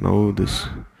said, now this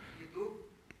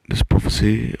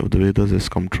prophecy of the Vedas has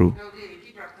come true.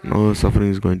 Now the suffering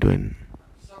is going to end.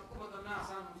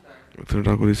 Bhaktivinoda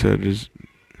Thakur said,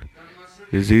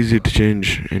 it's easy to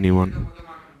change anyone,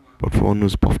 but for one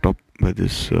who's puffed up by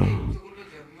this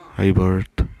high birth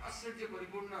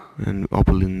and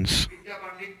opulence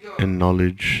and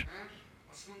knowledge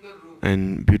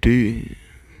and beauty,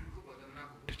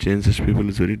 to change such people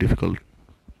is very difficult.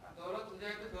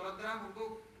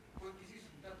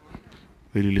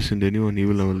 Will you listen to anyone? He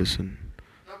will never listen.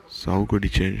 So how could he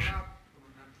change?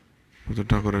 Bhaktivinoda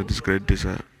Thakur had this great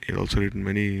desire. He had also written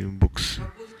many books,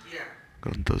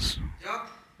 granthas.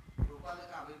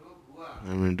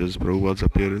 I mean, this Prabhupada's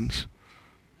appearance,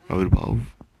 Avirbhav.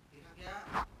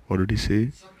 What did he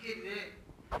say?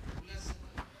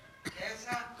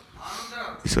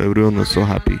 So everyone was so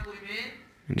happy.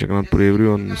 In Jagannath Puri,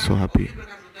 everyone was so happy.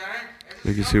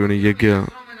 Like you see, when a yajna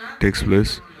takes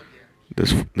place,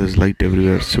 there's light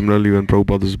everywhere. Similarly, when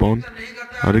Prabhupada was born,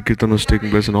 Hare Kirtan was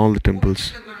taking place in all the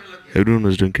temples. Everyone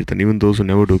was doing Kirtan, even those who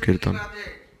never do Kirtan.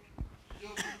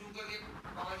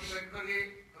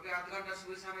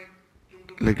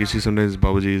 Like you see, sometimes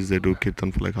Babajis, they do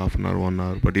Kirtan for like half an hour, 1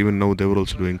 hour. But even now, they were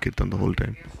also doing Kirtan the whole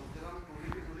time.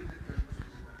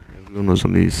 Everyone was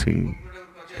only singing,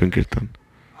 doing Kirtan.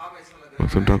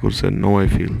 Bhaktivinoda Thakur said, "No, I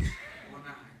feel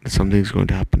that something is going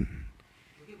to happen."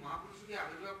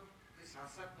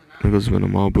 Because when a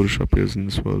Mahapurush appears in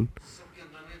this world,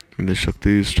 and the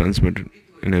Shakti is transmitted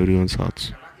in everyone's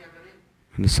hearts.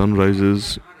 When the sun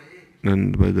rises,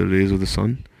 and by the rays of the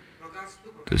sun,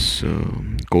 this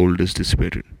cold is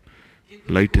dissipated.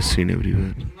 Light is seen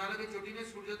everywhere.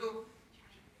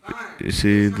 You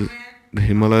see, the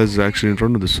Himalayas is actually in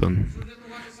front of the sun.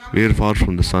 We are far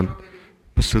from the sun.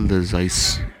 But still there is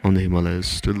ice on the Himalayas.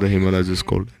 Still the Himalayas is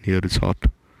cold. And here it's hot.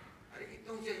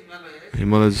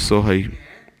 Himalayas is so high.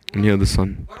 And here the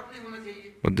sun.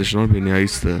 But there should not be any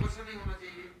ice there.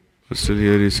 But still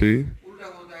here you see,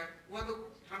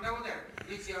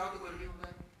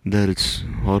 there it's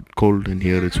hot, cold, and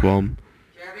here it's warm.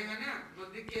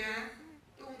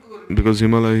 Because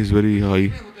Himalaya is very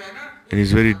high and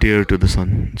he's very dear to the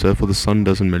sun. So therefore the sun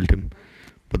doesn't melt him.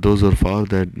 But those who are far,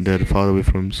 they're far away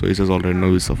from him. So he says, alright, now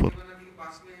we suffer.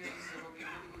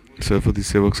 So therefore these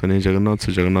sevaks are near Jagannath,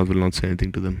 so Jagannath will not say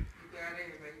anything to them.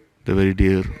 They're very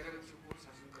dear.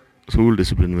 So who will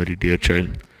discipline a very dear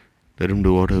child? Let him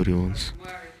do whatever he wants.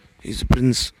 He's a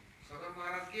prince.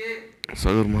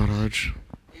 Sagar Maharaj,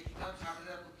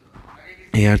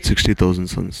 he had 60,000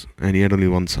 sons and he had only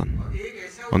one son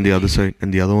on the other side,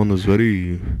 and the other one was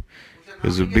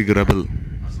a big rebel.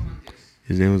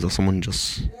 His name was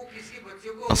Asamanjas.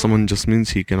 Asamanjas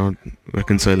means he cannot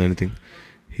reconcile anything.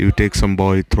 He would take some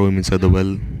boy, throw him inside the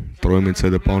well, throw him inside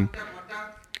the pond,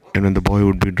 and when the boy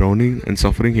would be drowning and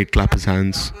suffering, he'd clap his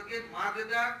hands,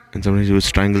 and sometimes he would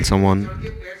strangle someone,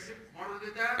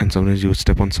 and sometimes he would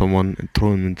step on someone and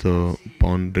throw him into the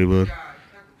pond, river.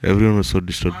 Everyone was so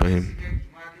disturbed by him.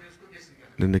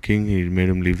 Then the king, he made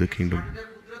him leave the kingdom.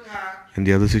 And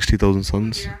the other 60,000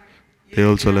 sons, they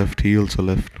also left, he also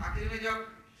left.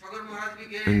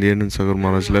 In the end, when Sagar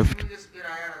Maharaj left,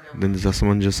 then this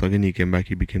Asamanjas again, he came back,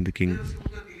 he became the king.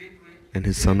 And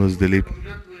his son was Dilip.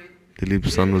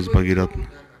 Dilip's son was Bhagirath.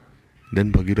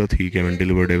 Then Bhagirath, he came and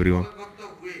delivered everyone.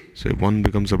 So if one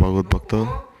becomes a Bhagavad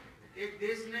Bhakta,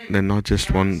 then not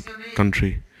just one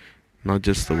country, not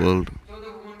just the world,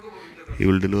 he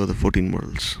will deliver the 14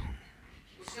 worlds.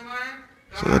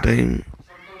 So that time,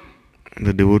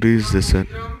 the devotees, they said,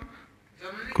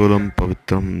 Kulam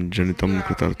pavitram janitam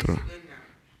kritartra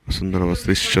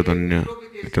Sundaravastischa danya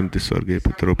Itanti sarge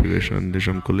pitropi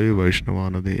veshandisham kule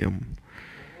vaishnavanadeyam.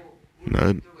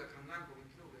 That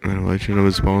when Vaishnava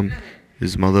was born,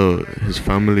 his mother, his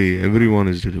family, everyone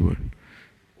is delivered.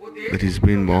 That he's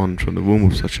been born from the womb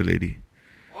of such a lady.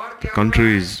 The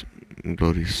country is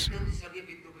glorious.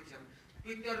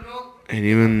 And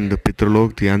even the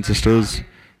Pitralok, the ancestors,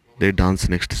 they dance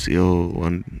in ecstasy. Oh,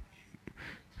 one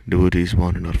devotee is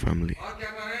born in our family.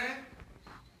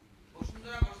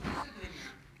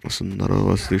 Vasundara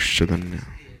Vasishchadanya.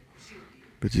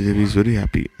 Rati Devi is very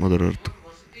happy, Mother Earth.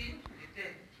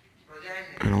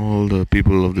 And all the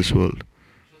people of this world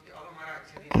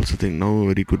also think now a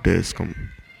very good day has come.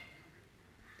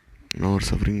 Now our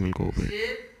suffering will go away.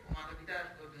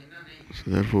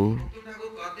 So therefore,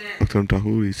 Bhaktivinoda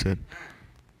Thakur, he said,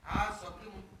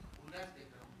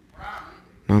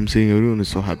 now I'm seeing everyone is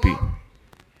so happy.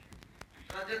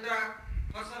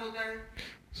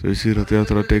 So you see, Rath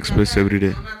Yatra takes place every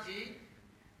day.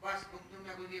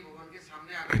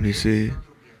 And you see,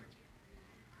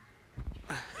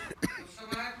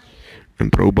 when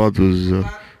Prabhupada was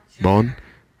born,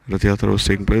 Rath Yatra was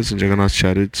taking place and Jagannath's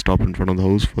chariot stopped in front of the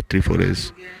house for 3-4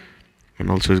 days. And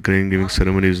also his grain giving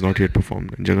ceremony is not yet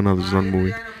performed. And Jagannath is not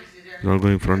moving, he's not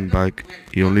going front and back.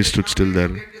 He only stood still there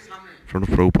in front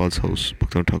of Prabhupada's house,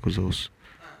 Bhaktivinoda Thakur's house.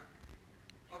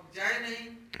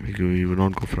 He would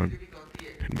not go front.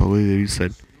 And Bhagavad Devi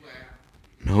said,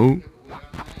 no,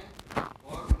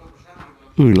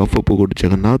 we'll offer Bhoga to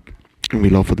Jagannath and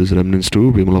we'll offer this remnants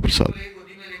to Vimala Prasad.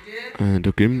 And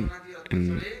took him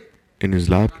in his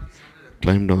lap,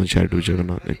 climbed on the chariot of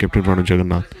Jagannath and kept in front of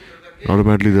Jagannath.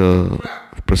 Automatically the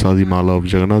Prasadi Mala of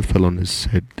Jagannath fell on his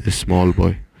head, this small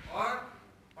boy.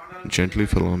 Gently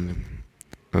fell on him.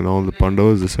 And all the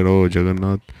Pandavas, they said, oh,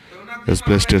 Jagannath has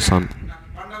blessed your son.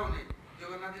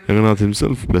 Jagannath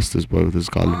himself blessed this boy with his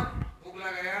garland.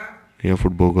 He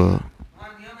offered Bhoga.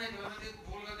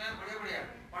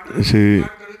 You see,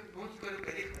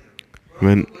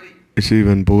 when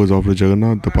Bhoga is offered to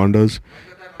Jagannath, the Pandavas,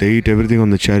 they eat everything on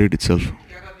the chariot itself.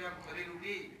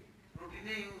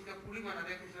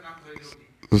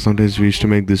 So sometimes we used to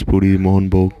make this puri, mohan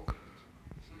bhog,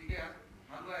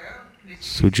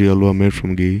 suji halwa made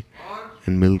from ghee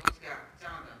and milk,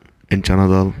 and chana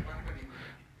dal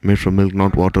made from milk,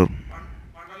 not water.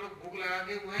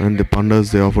 And the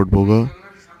Pandavas, they offered Bhoga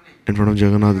in front of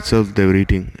Jagannath itself. They were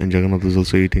eating, and Jagannath was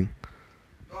also eating.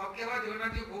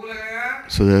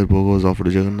 So there Bhoga was offered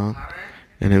to Jagannath,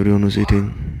 and everyone was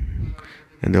eating.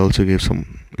 And they also gave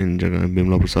some in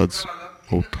Bimala Prasad's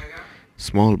mouth.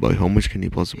 Small boy, how much can he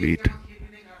possibly eat?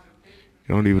 He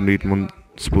cannot even eat one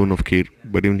spoon of kheer.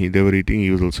 But even they were eating, he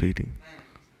was also eating.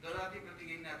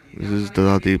 This is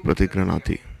Dadati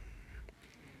Pratikranati.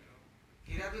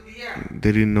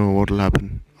 They didn't know what will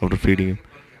happen after feeding him.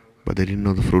 But they didn't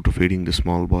know the fruit of feeding this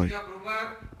small boy,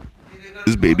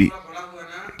 this baby.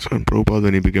 So when Prabhupada,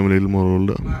 when he became a little more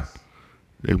older, a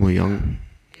little more young,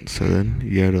 so then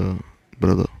he had a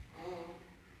brother.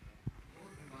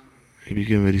 He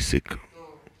became very sick.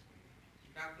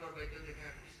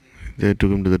 They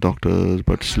took him to the doctors,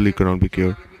 but still he could not be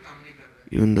cured.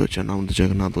 Even though Chanamrita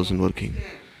Jagannath wasn't working.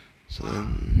 So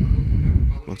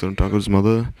then Bhaktivinoda Thakur's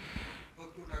mother,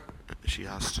 she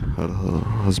asked her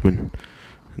husband,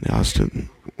 they asked him,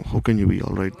 how can you be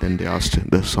alright? Then they asked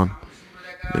the son.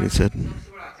 Then he said,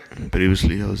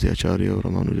 previously I was the Acharya of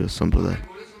Ramanuja Sampradaya.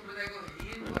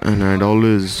 And I had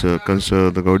always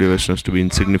considered the Gaudiya Vaishnavas to be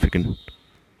insignificant.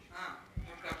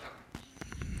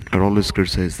 I had always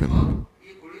criticized them.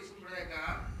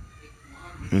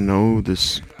 And now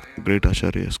this great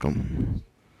Acharya has come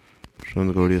from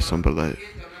the Gaudiya Sampradaya.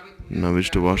 And I wish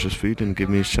to wash his feet and give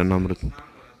me his Charnamrit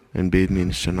and bathe me in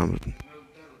his Charnamrit.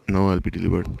 Now I'll be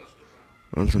delivered.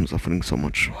 Else I'm suffering so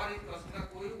much.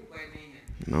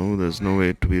 Now there's no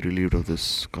way to be relieved of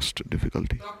this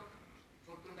difficulty.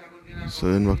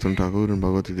 So then Bhaktivinoda Thakur and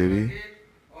Bhagavati Devi,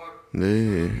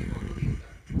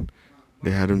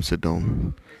 they had him sit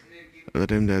down. At that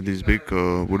time they had these big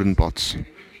wooden pots.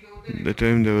 At that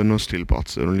time there were no steel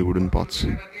pots, there were only wooden pots.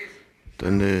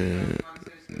 Then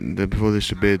they before they used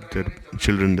to bathe their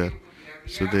children there.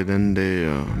 So they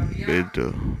bathed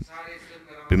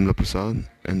Bimala Prasad,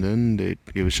 and then they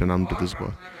gave a Shanam to this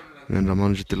boy. And then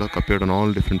Ramanuja Tilak appeared on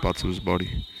all different parts of his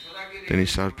body. Then he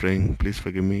started praying, please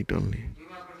forgive me eternally.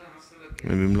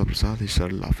 And Bimala Prasad, he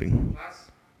started laughing.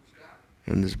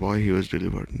 And this boy, he was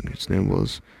delivered. His name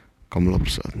was Kamala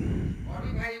Prasad. And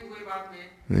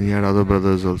then he had other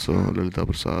brothers also, Lalita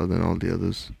Prasad and all the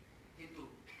others.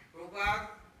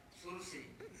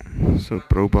 So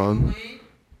Prabhupada,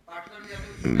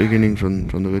 beginning, from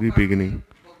the very beginning.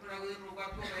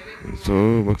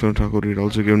 So Bhaktivinoda Thakur had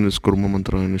also given this Kurma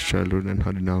mantra in his childhood and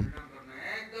Harinam,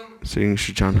 saying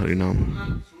should chant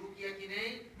Harinam.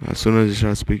 As soon as he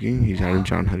started speaking, he had him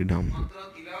chant Harinam.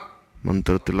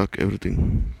 Mantra, tilak,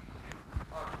 everything.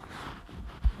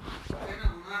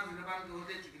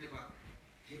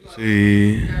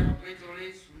 See,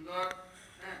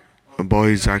 a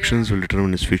boy's actions will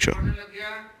determine his future.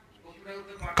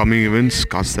 Coming events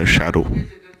cast their shadow.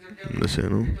 They say,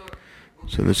 no?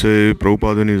 So they say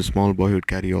Prabhupada, when he was a small boy, he would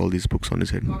carry all these books on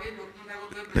his head,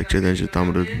 like Chaitanya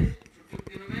Charitamrita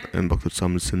and Bhakti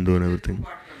Samrit Sindhu and everything.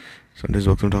 Sometimes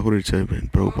Bhaktivinoda Thakur would say,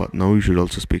 Prabhupada, now you should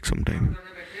also speak sometime.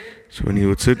 So when he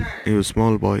would sit, he was a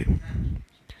small boy,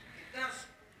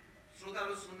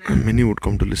 and many would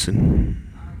come to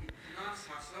listen,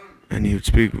 and he would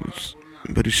speak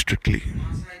very strictly,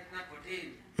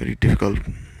 very difficult.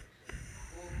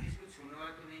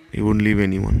 He wouldn't leave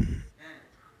anyone.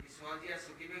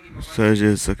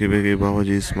 Sajay Sakibegi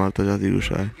Babaji Smarta Jati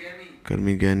Gushai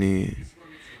Karmi Gyani.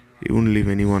 He wouldn't leave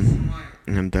anyone.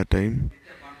 And at that time,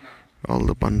 all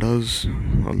the Pandas,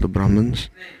 all the Brahmins,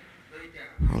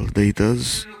 all the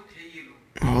Daitas,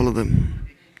 all of them,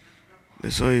 they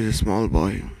saw he's a small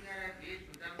boy.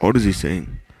 What is he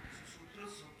saying?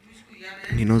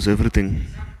 He knows everything.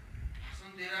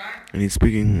 And he's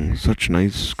speaking such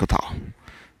nice katha.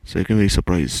 So I became very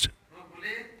surprised.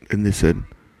 Then they said,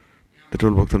 they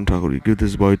told Bhaktivinoda Thakur, you give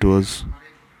this boy to us.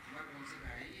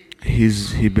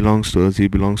 He belongs to us, he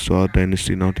belongs to our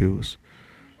dynasty, not yours.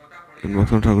 And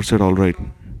Bhaktivinoda Thakur said, alright.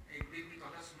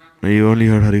 Now you only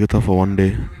heard Harikatha for one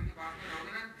day.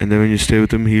 And then when you stay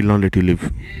with him, he'll not let you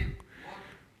live.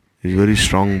 He's a very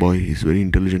strong boy, he's a very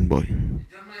intelligent boy.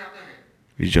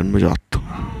 He's Janmajat.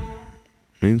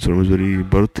 Means from his very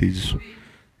birth, he's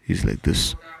like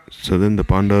this. So then the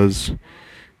Pandas,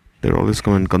 they'd always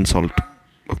come and consult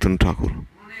Bhaktivinoda Thakur.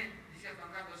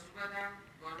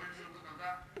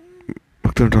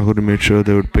 Bhaktivinoda Thakur made sure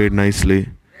they would pay it nicely.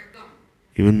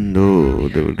 Even though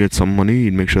they would get some money,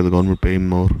 he'd make sure the government would pay him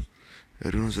more.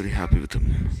 Everyone was very happy with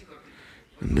him.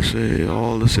 And this way,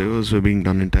 all the savers were being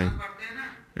done in time.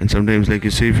 And sometimes, like you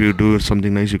say, if you do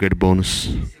something nice, you get a bonus.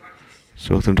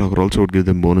 So Bhaktivinoda Thakur also would give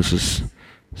them bonuses,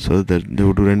 so that they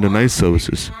would render nice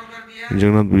services. And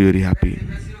Jagannath would be very happy.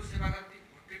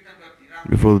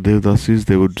 Before the Devdasis,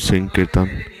 they would sing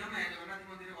Kirtan.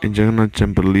 In Jagannath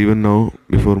temple, even now,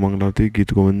 before Mangalarti,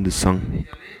 Gita Govind is sung.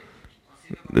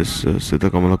 This Sita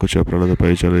Kamala Kucha Pralada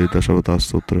Paichale Dashavata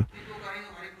Stotra.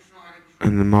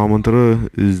 And the Mahamantra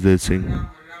is they sing.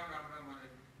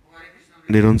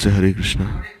 They don't say Hare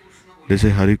Krishna. They say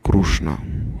Hare Krishna.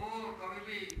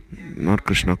 Not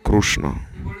Krishna, Krishna.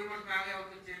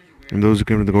 And those who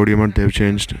came to the Gaudiya Math, they have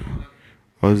changed.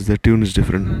 Because their tune is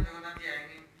different.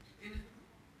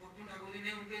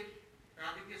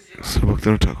 So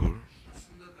Bhaktivinoda Thakur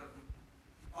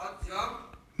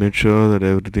made sure that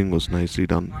everything was nicely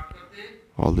done.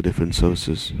 All the different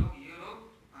services.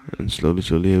 And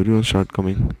slowly everyone started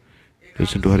coming.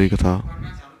 Listen to Harikatha.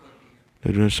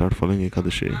 Everyone started following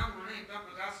Ekadashi.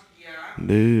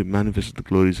 They manifested the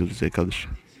glories of this Ekadashi.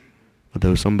 But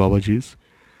there were some Babajis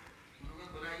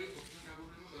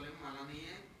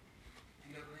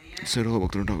said, oh,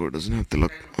 Bhaktivinoda Thakur doesn't have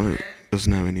tilak,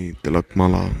 doesn't have any tilak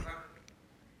mala.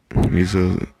 He's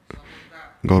a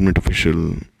government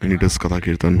official and he does Katha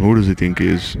Kirtan. Who does he think he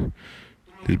is?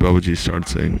 These Babajis start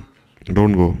saying,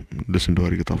 don't go, listen to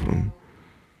Harikatha from him.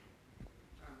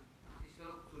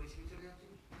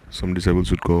 Some disciples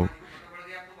would go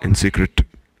in secret,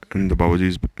 and the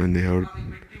Babajis, when they heard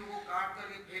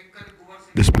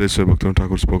this place where Bhaktivinoda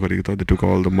Thakur spoke Harikatha, they took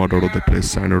all the mud out of the place,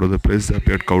 sand out of the place, they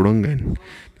appeared Kaudang, and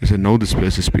they said, now this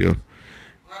place is pure.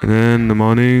 And then in the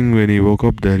morning when he woke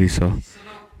up, there he saw,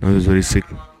 now he was very sick.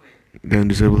 Then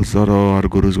disciples thought, oh, our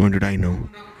Guru is going to die now.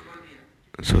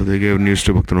 So they gave news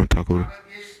to Bhaktivinoda Thakur.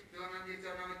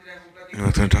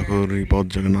 Bhaktivinoda Thakur, he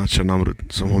bought Jagannath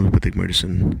Charnamrit, some homeopathic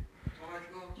medicine.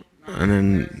 And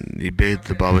then he bathed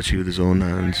the Babaji with his own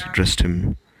hands, dressed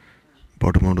him,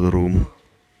 brought him out of the room.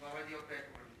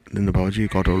 Then the Babaji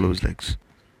caught hold of his legs.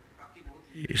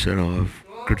 He said, oh, I've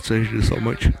criticized you so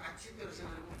much.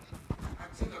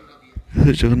 He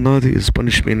said, Jagannath, he has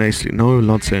punished me nicely. Now I will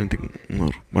not say anything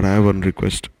more. But I have one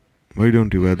request. Why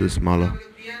don't you wear this mala?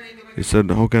 He said,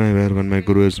 how can I wear when my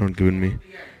Guru has not given me?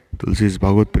 Tulsi is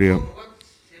Bhagavad Priya.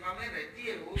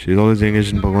 She is always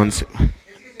engaged in Bhagavan's seva.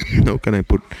 How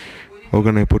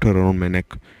can I put her around my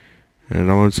neck? And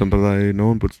Raman Sampradaya, no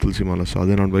one puts Tulsi mala. So are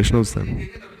they not Vaishnavas then?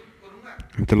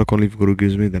 If tilak only if Guru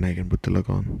gives me, then I can put tilak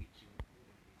on.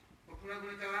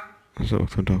 So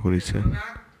Bhaktivinoda Thakur said,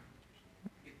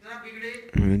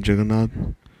 When Jagannath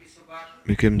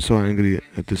became so angry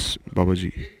at this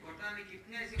Babaji,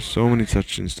 so many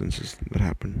such instances that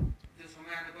happened,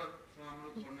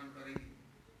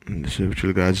 and this which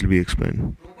will gradually be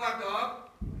explained.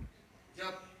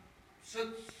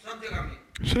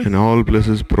 So in all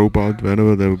places, Prabhupada,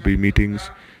 whenever there would be meetings,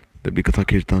 there'd be Katha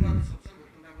Kirtan.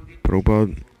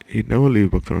 Prabhupada, he'd never leave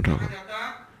Bhaktivinoda Thakur.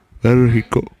 Wherever he'd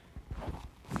go,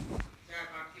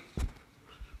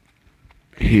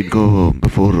 he'd go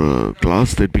before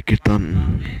class, there'd be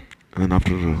Kirtan, and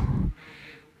after, and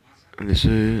they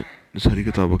say, this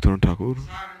Harikatha Bhaktivinoda Thakur,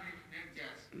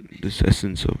 this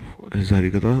essence of his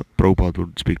Harikatha, Prabhupada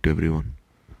would speak to everyone.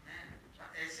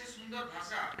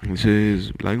 He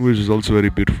says language is also very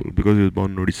beautiful because he was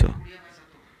born in Odisha.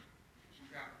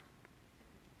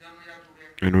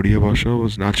 And Odia Bhasha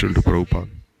was natural to Prabhupada.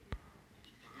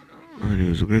 And he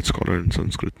was a great scholar in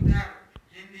Sanskrit.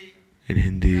 In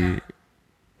Hindi,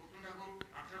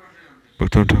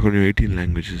 Bhaktivinoda Thakur knew 18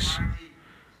 languages.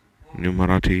 He knew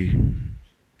Marathi,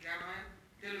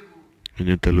 he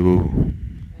knew Telugu,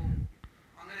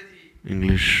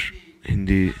 English,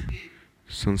 Hindi,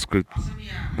 Sanskrit,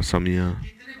 Asamiya.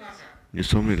 He knew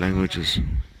so many languages.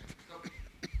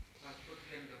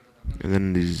 And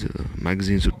then these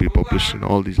magazines would be published in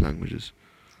all these languages.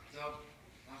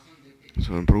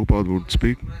 So when Prabhupada would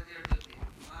speak,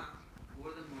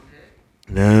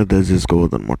 there's this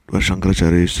Govardhan Mutt where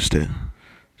Shankaracharya used to stay.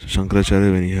 So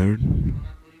Shankaracharya, when he heard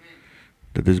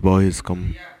that this boy has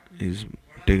come, he's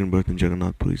taken birth in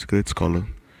Jagannath Puri, he's a great scholar.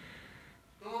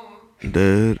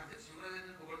 There,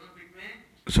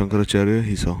 Shankaracharya,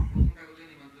 he saw.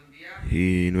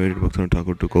 He invited Bhaktivinoda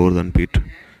Thakur to Govardhan Peeth.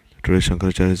 Today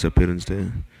Shankaracharya's appearance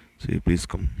there. So please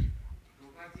come.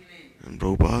 And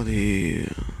Prabhupada, he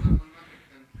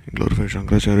glorified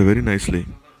Shankaracharya very nicely.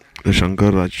 The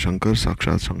Shankar,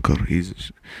 Sakshat Shankar,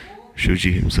 he's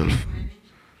Shivji himself.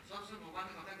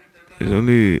 He's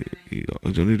only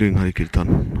doing Hari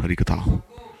Kirtan, Hari Katha,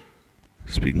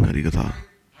 speaking Hari Katha.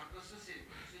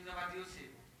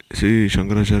 See,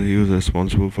 Shankaracharya, he was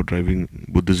responsible for driving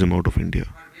Buddhism out of India,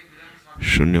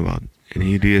 Shunyavad, and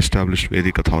he re-established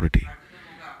Vedic authority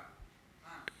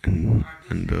and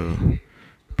the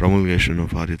promulgation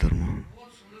of Arya Dharma.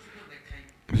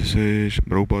 They say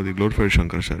Prabhupada, he glorified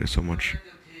Shankaracharya so much.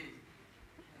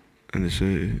 And they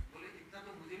say,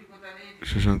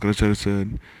 Shankaracharya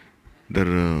said,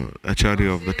 the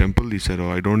Acharya of the temple, he said,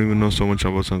 I don't even know so much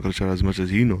about Shankaracharya as much as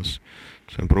he knows.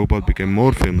 So Prabhupada became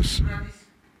more famous.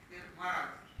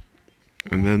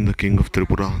 And then the king of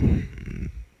Tripura,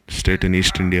 state in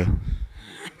East India,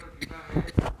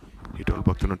 he told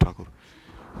Bhaktivinoda Thakur,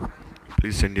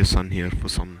 please send your son here for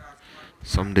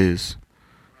some days.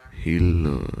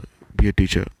 He'll be a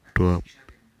teacher to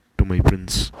my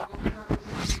prince.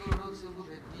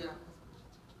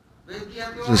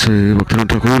 So Bhaktivinoda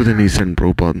Thakur, then he sent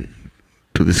Prabhupada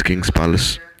to this king's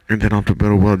palace. And then after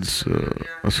Prabhupada's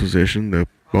association, the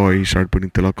boy, he started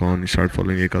putting tilak on, he started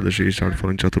following Ekadashi, he started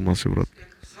following Chaturmasya Vrat.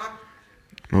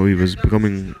 Now he was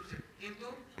becoming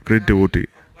a great devotee,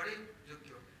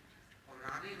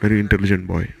 very intelligent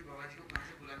boy.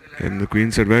 And the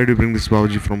queen said, where do you bring this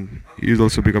Babaji from? He is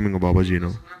also becoming a Babaji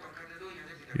now.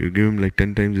 You give him like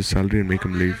 10 times his salary and make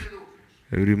him leave.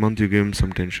 Every month you give him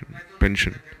some pension.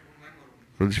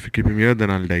 Because if you keep him here, then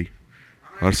I'll die.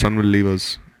 Our son will leave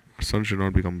us. Our son should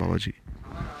not become Babaji.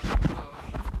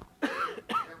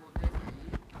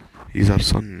 He's our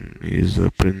son. He is a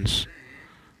prince.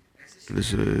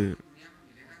 And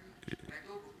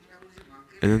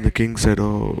then the king said,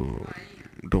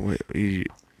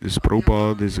 this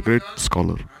Prabhupada is a great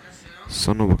scholar,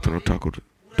 son of Bhaktivinoda Thakur.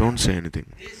 Don't say anything.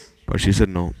 But she said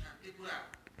no.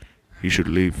 He should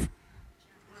leave.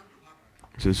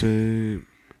 So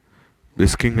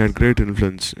this king had great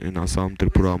influence in Assam,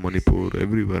 Tripura, Manipur,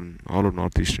 everywhere, all of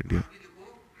Northeast India.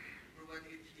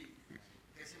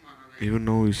 Even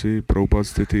now you see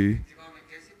Prabhupada's Tithi,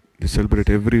 they celebrate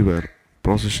everywhere.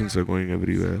 Processions are going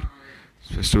everywhere.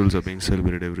 Festivals are being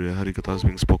celebrated everywhere. Harikatha is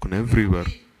being spoken everywhere.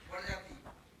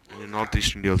 And in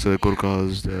Northeast India also, there are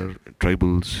Gurkhas, there are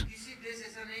tribals.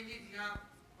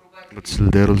 But still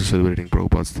they are also celebrating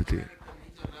Prabhupada's Tithi.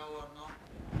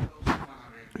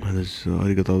 And this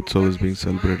Harikatha Utsav is being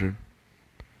celebrated.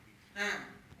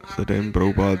 So the time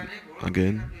Prabhupada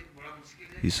again,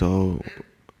 he saw,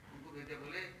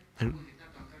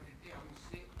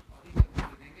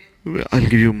 I'll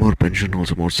give you more pension,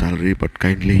 also more salary, but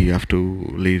kindly you have to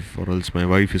leave or else my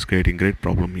wife is creating great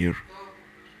problem here.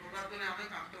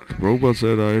 Prabhupada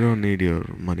said, I don't need your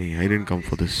money, I didn't come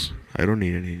for this. I don't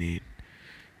need any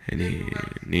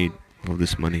need of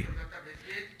this money.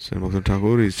 So Bhaktivinoda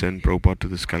Thakur, he sent Prabhupada to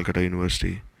this Calcutta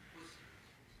University,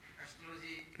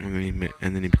 and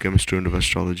then he became a student of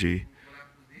astrology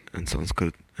and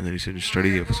Sanskrit, and then he said, study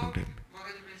here for some time.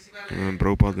 And when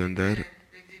Prabhupada went there,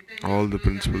 all the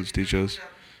principals, teachers,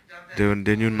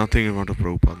 they knew nothing about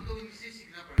Prabhupada.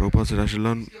 Prabhupada said, I should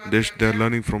learn, they're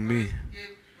learning from me.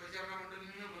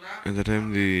 At the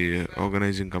time, the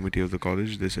organizing committee of the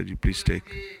college, they said, you please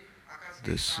take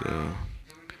this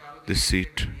this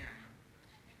seat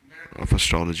of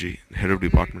astrology, head of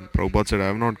department. Prabhupada said, I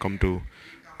have not come to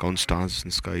count stars in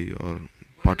the sky or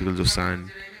particles of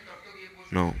sand.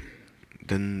 No.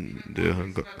 Then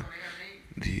the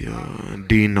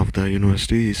dean of the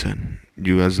university, he said,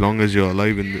 you, as long as you're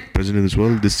alive and present in this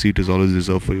world, this seat is always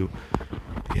reserved for you,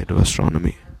 head of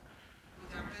astronomy.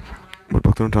 But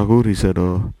Bhaktivinoda Thakur, he said,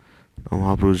 now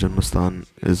Mahaprabhu's Janmasthan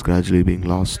is gradually being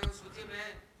lost.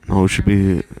 Now it should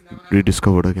be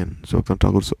rediscovered again. So Bhaktivinoda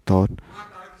Thakur thought,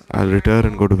 I'll retire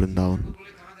and go to Vrindavan.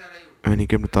 When he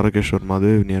came to Tarakeshwar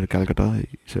Mahadev near Calcutta,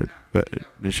 he said,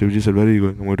 Shivji said, where are you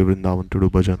going? I'm going to Vrindavan to do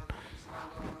bhajan.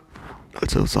 I'll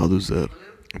serve sadhus there.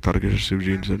 Tarakeshwar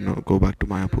Shivji said, no, go back to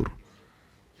Mayapur.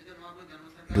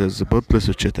 There's the birthplace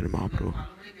of Chaitanya Mahaprabhu.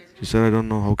 He said, I don't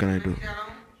know, how can I do?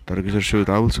 Tarakeshwar Shivji,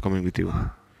 I'm also coming with you.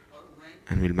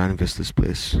 And we'll manifest this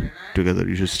place together.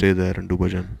 You should stay there and do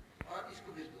bhajan.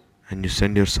 And you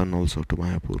send your son also to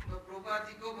Mayapur.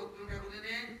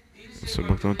 So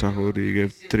Bhaktivinoda Thakur, he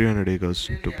gave 300 acres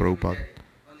to Prabhupada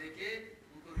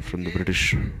from the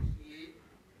British. He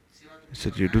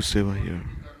said, you do seva here.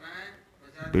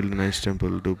 Build a nice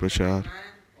temple, do prachar,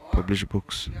 publish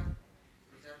books.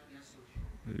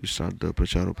 You start the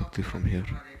prachar of bhakti from here.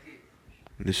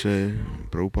 This way,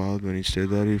 Prabhupada, when he stayed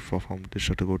there, he performed the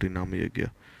Shatakoti Nama Yajna,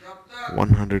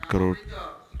 100 crore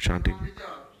chanting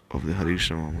of the Hare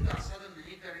Krishna Mantra.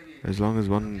 As long as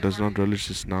one does not relish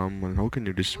this Nam, how can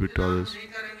you distribute to others?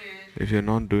 If you are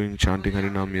not doing chanting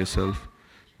Harinam yourself,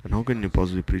 then how can you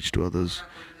possibly preach to others?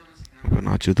 This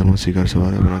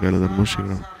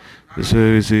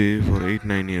way we see for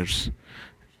 8-9 years,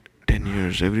 10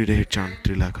 years, every day he chant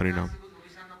 3 lakh Harinam.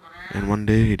 And one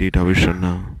day he'd eat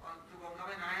Avisharna.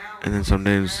 And then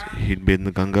sometimes he'd bathe in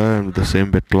the Ganga, and with the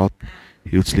same wet cloth,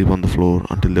 he would sleep on the floor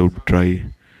until they would be dry.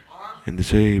 In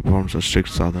this way he performs a strict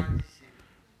sadhana.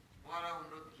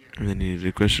 And then he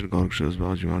requested Gauraksha's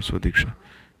Babaji Maharaj for Diksha.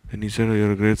 Then he said, oh,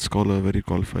 you're a great scholar, very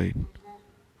qualified.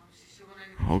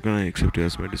 How can I accept you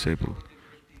as my disciple?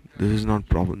 This is not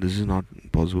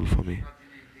possible for me.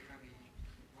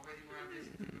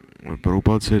 What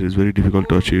Prabhupada said is very difficult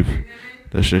to achieve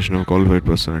the station of a qualified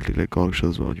personality like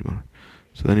Gauraksha's Babaji Maharaj.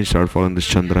 So then he started following this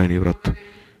Chandrayani Vrat.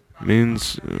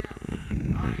 Means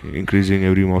increasing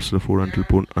every morsel of food until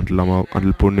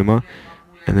Purnima,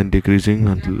 and then decreasing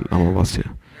until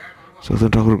Amavasya. So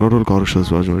then Thakur got all Gauraksha's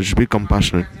Babaji Maharaj, you should be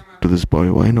compassionate to this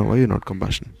boy. Why not? Why are you not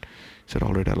compassionate? He said,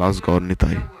 alright, I'll ask Gaur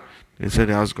Nitai. He said,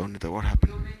 I asked Gaur Nitai, what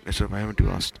happened? I said, why haven't you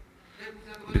asked?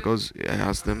 Because I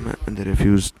asked them and they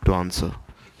refused to answer.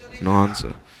 No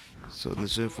answer. So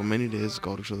this way, for many days,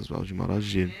 Gauraksha's Babaji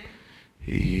Maharaj,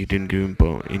 he didn't give him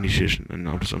initiation. And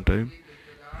after some time,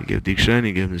 he gave Diksha and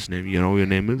he gave him his name. You know your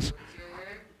name is?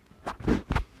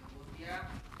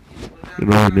 You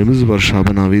know your name is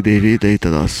Varshabhanavi Devi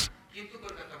Daitadas.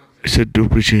 He said, do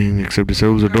preaching, accept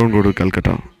disciples, don't go to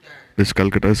Calcutta. This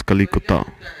Calcutta is Kali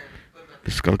Kutta.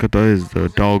 This Calcutta is the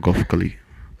dog of Kali.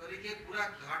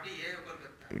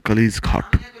 Kali's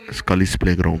ghat. It's Kali's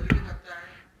playground.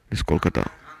 This Kolkata,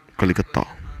 Kalikata.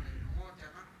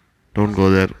 Don't go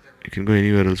there. You can go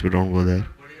anywhere else, but don't go there.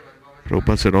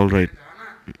 Prabhupada said, alright.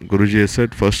 Guruji has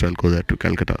said, first I'll go there to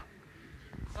Calcutta.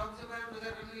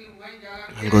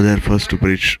 I'll go there first to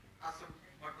preach.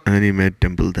 And then he made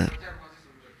temple there.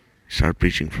 Start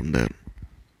preaching from there.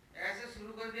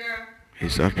 He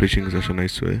started preaching in such a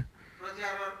nice way.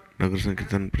 Nagar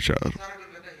Sankirtan Prachar.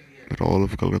 That all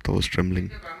of Calcutta was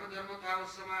trembling.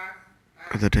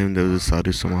 At that time there was a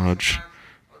Sari Samaj,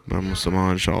 Brahma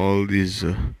Samaj, all these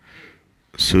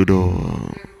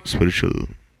pseudo spiritual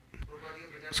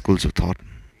schools of thought.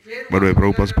 But by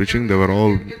Prabhupada's preaching, they were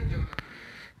all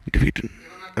defeated.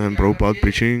 And Prabhupada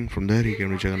preaching, from there he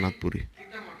came to Jagannath Puri.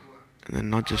 And then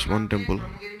not just one temple,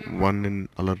 one in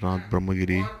Alarnath,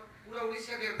 Brahmagiri,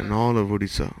 and all of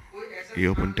Odisha. He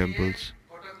opened temples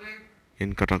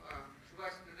in Cuttack.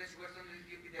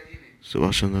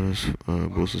 Subhash Chandra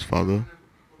Bose's father,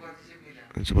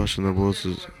 and Subhash Chandra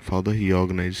Bose's father, he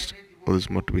organized all this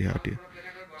mutt we had here.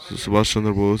 So Subhash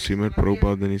Chandra Bose, he met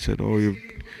Prabhupada, then he said, oh, you've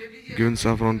given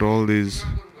saffron to all these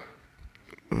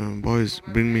boys,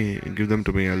 bring me, give them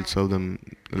to me, I'll serve them,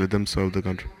 let them serve the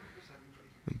country.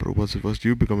 And Prabhupada said, first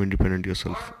you become independent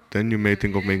yourself. Then you may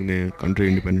think of making the country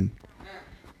independent.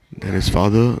 Then his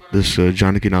father, this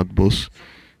Janaki Nath Bose,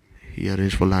 he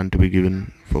arranged for land to be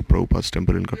given for Prabhupada's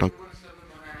temple in Cuttack.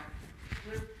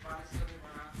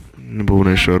 In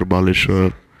Bhubaneswar,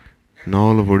 Baleshwar, and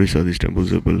all of Odisha, these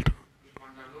temples were built.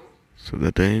 So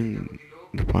that time,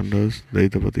 the Pandas, the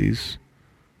Aitapatis,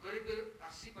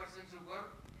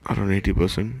 around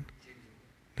 80%,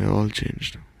 they all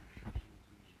changed.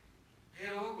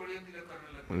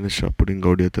 And they started putting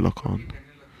Gaudiya Tilak on,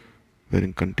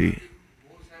 wearing kanti.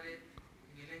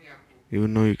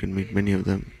 Even now you can meet many of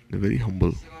them, they're very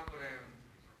humble.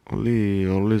 Only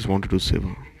always want to do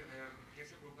seva.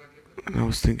 And I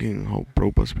was thinking how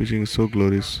Prabhupada's preaching is so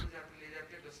glorious.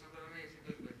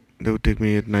 They would take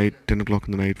me at night, 10 o'clock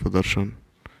in the night for darshan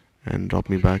and drop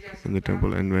me back in the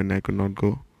temple. And when I could not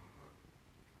go,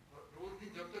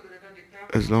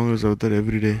 as long as I was there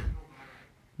every day,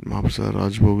 Mahaprasad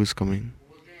Rajbhog is coming.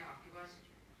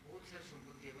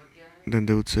 Then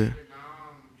they would say,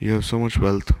 you have so much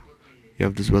wealth, you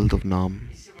have this wealth of Naam.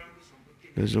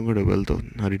 There's no good a wealth of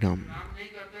Harinam.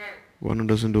 One who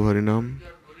doesn't do Harinam,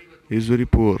 he is very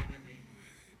poor.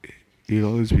 He'll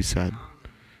always be sad.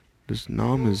 This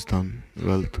Naam is done,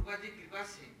 wealth.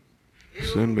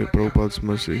 Sent by Prabhupada's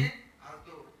mercy.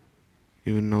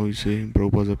 Even now you see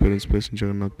Prabhupada's appearance place in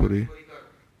Jagannath Puri.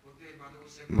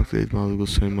 Bhakti Madhav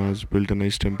Goswami Maharaj built a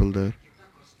nice temple there.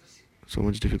 So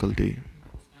much difficulty.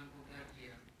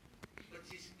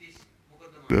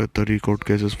 There are 30 court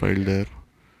cases filed there.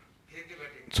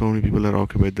 So many people are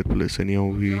occupied that place. Anyhow,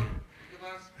 we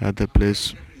had that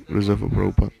place reserved for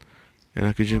Prabhupada.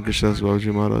 And Akhijan Krishnadas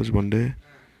Babaji Maharaj one day,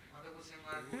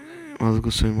 Madhav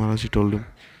Goswami Maharaj, he told him,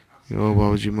 oh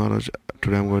Babaji Maharaj,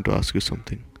 today I'm going to ask you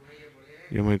something.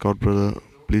 You're my god brother,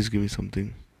 please give me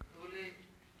something.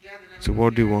 So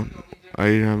what do you want? I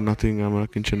have nothing, I'm a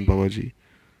Kinchan Babaji.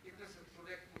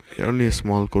 Only a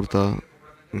small kurta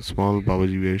and small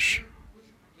Babaji vesh,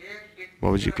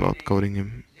 Babaji cloth covering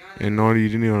him. And not he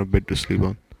didn't even have a bed to sleep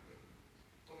on.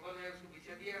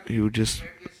 He would just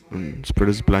spread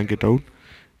his blanket out,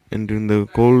 and during the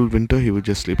cold winter he would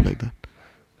just sleep like that.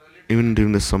 Even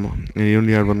during the summer. And he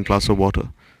only had one glass of water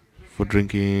for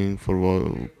drinking,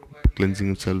 for cleansing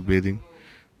himself, bathing.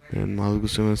 And Madhav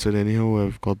Goswami said, anyhow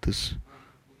I've got this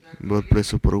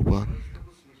birthplace of Prabhupada.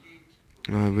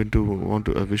 I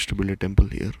wish to build a temple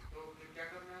here.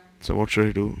 So what should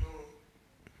I do?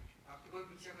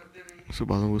 So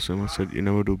Madhav Goswami said, you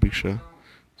never do bhiksha.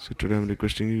 So today I'm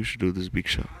requesting you should do this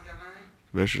bhiksha.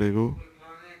 Where should I go?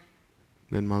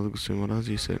 Then Madhav Goswami Maharaj,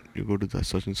 he said, you go to that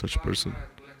such and such person.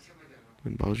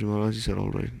 Then Babaji Maharaj, he said,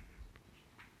 alright.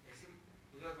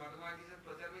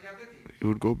 He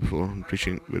would go before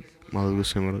preaching with Madhav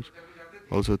Goswami Maharaj,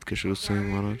 also with Keshav Goswami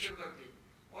Maharaj.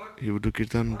 He would do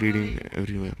kirtan, reading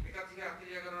everywhere.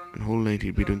 And whole night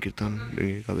he'd be doing kirtan,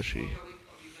 doing Ekadashi.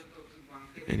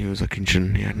 And he was a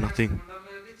Kinchan, he had nothing.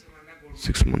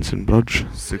 6 months in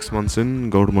Braj, 6 months in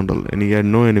Gaud Mandal, and he had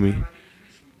no enemy.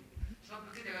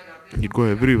 He'd go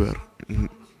everywhere.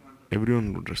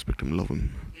 Everyone would respect him, love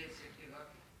him.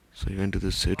 So he went to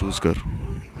this Setu's Ghar.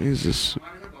 He's this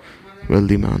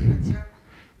wealthy man.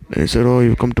 And he said, oh,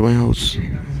 you've come to my house.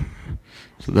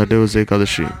 So that day was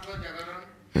Ekadashi.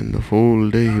 And the whole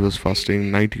day he was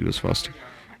fasting, night he was fasting.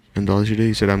 And the other day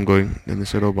he said, I'm going. Then they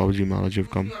said, oh, Babaji Maharaj,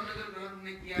 you've come.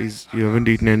 Please, you haven't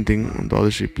eaten anything on the other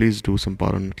day, please do some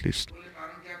paran at least.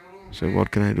 So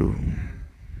what can I do?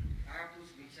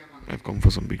 I've come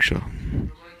for some bhiksha.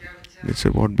 They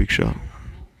said, what bhiksha?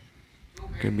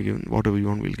 Can be given, whatever you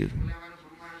want we'll give.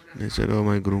 They said, oh,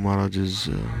 my Guru Maharaj's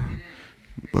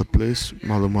birthplace,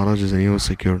 Madhav Maharaj is anyhow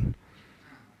secured.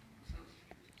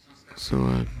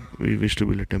 So we wish to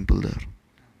build a temple there.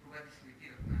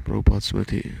 Prabhupada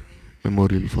Smriti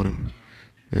memorial for him.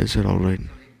 They said, alright,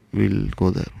 we'll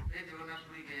go there.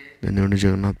 Then they went to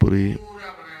Jagannath Puri.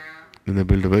 Then they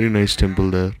built a very nice temple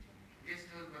there.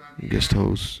 Guest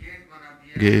house,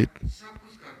 gate.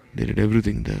 They did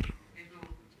everything there.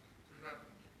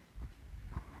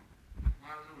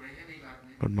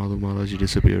 But Madhav Maharaj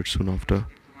disappeared soon after.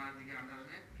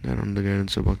 Then under the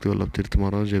guidance of Bhakti Vallabh Tirtha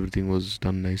Maharaj, everything was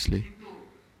done nicely.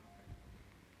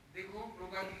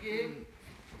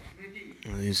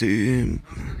 You see,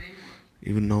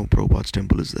 even now Prabhupada's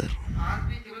temple is there.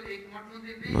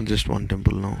 Not just one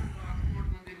temple now.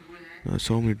 There are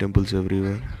so many temples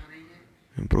everywhere.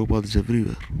 And Prabhupada is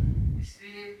everywhere.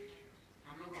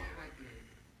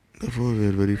 Therefore we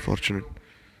are very fortunate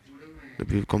that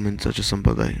we have come in such a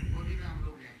sampradaya.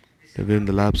 That we are in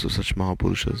the laps of such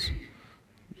Mahapurushas.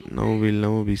 Now we'll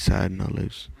never be sad in our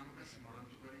lives.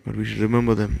 But we should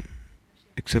remember them.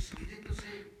 Except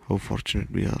how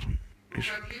fortunate we are. We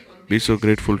should be so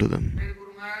grateful to them.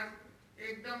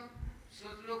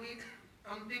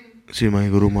 See, my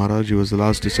Guru Maharaj, he was the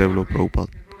last disciple of Prabhupada.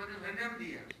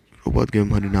 Prabhupada gave him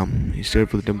Harinam. He stayed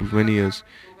for the temple for many years.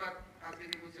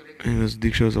 And his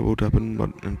Diksha was about to happen,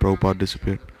 and Prabhupada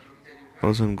disappeared.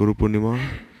 Also on Guru Purnima,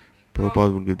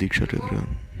 Prabhupada would give Diksha to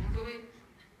everyone.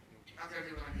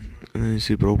 And then you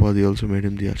see Prabhupada, he also made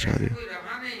him the Acharya.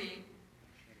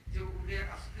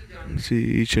 See,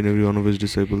 each and every one of his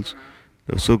disciples,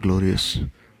 they were so glorious,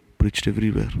 preached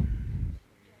everywhere.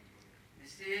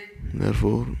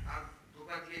 Therefore,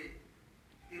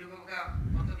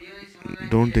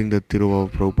 don't think that Tirubhava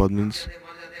Prabhupada means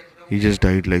he just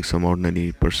died like some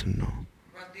ordinary person. No.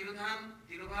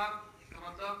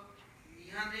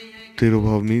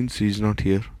 Tirubhava means he is not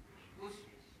here,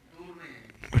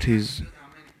 but he is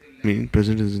meaning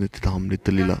present is Nitidham,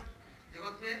 Nityalila.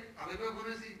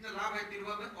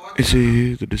 You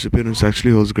see, the disappearance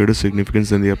actually holds greater significance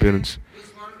than the appearance.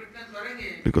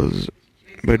 Because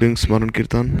by doing Smaran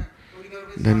Kirtan,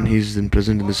 then he is then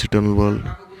present in this eternal world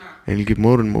and he'll give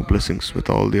more and more blessings with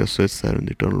all the assets there in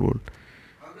the eternal world.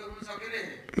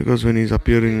 Because when he's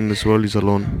appearing in this world, he's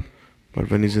alone. But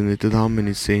when he's in Nitidham and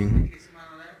he's saying,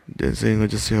 they're saying,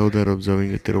 just see how they're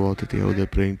observing it, how they're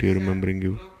praying to you, remembering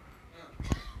you.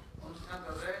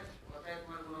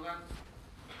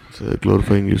 So they're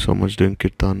glorifying you so much doing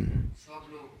Kirtan.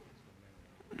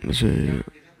 So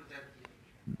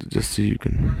just see you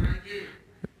can,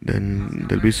 then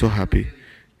they'll be so happy.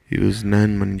 He was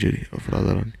Nayan Manjari of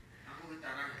Radharani,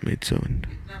 maid servant.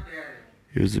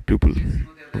 He was the pupil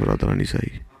of Radharani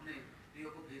Sai.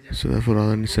 So therefore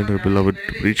Radharani sent her beloved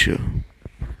to preach here.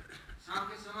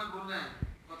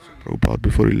 Prabhupada,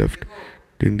 before he left,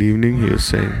 during the evening he was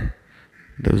saying,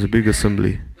 there was a big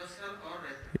assembly.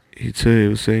 He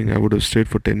was saying, I would have stayed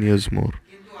for 10 years more.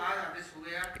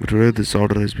 But today this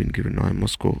order has been given, now I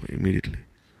must go immediately.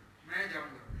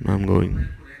 Now I'm going.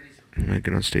 I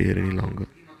cannot stay here any longer.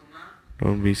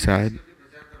 Don't be sad.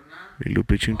 We'll do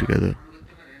preaching together.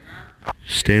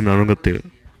 Stay in Anugatya.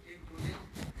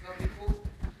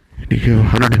 He gave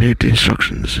 108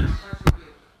 instructions.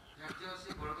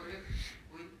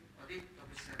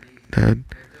 That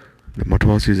the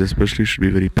Matvasis especially should be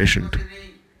very patient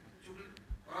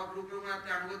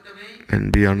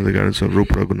and be under the guidance of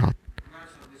Rupa Raghunath.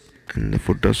 And the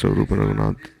footsteps of Rupa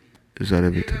Raghunath is our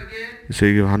everything. So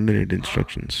he gave 108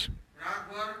 instructions.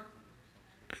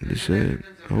 And they said,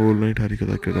 the whole night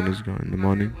Harikatha Kirtan is gone. In the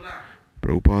morning,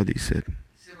 Prabhupada said,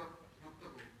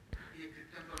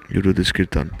 you do this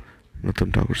Kirtan,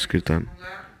 Nathan Thakur's Kirtan.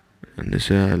 And they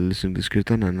say, I'll listen to this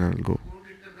Kirtan and I'll go.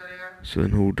 So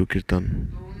then who would do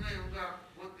Kirtan?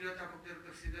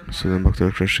 So then Bhakti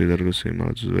Raksha Sridhar Goswami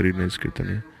Maharaj was a very nice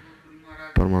Kirtaniya.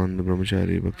 Paramananda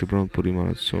Brahmachari, Bhakti Pramod Puri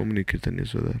Maharaj, so many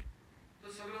Kirtaniyas were there.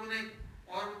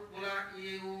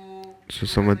 So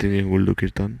someone thinking, who will do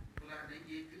Kirtan?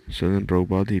 So then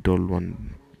Prabhupada, he told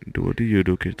one devotee, you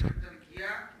do Kirtan.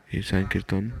 He sang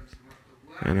Kirtan,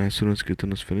 and as soon as Kirtan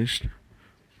was finished,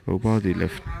 Prabhupada, he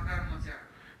left.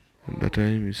 At that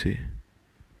time, you see,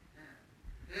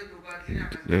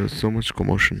 there was so much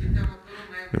commotion.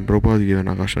 And Prabhupada gave an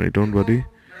akashani, don't worry,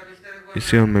 you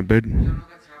see on my bed,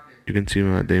 you can see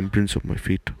the imprints of my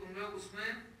feet.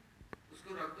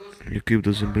 You keep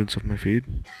those imprints of my feet,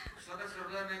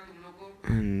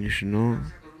 and you should know,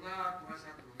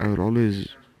 I will always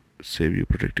save you,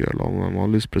 protect you, I'm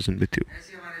always present with you.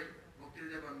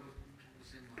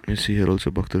 You see here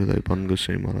also Bhakti Hridaya Pan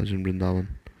Goswami Maharaj in Vrindavan.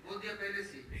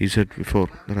 He said before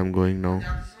that I'm going now.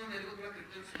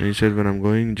 And he said when I'm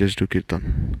going, just do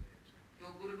Kirtan.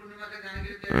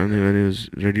 And when he was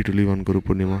ready to leave on Guru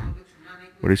Purnima,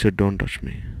 but he said, don't touch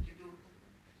me.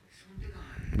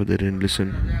 But they didn't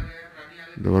listen.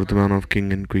 The Vardhaman of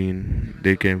king and queen,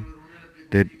 they came.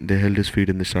 They held his feet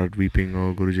and they started weeping,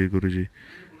 oh Guruji, Guruji.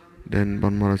 Then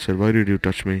Ban Maharaj said, why did you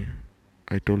touch me?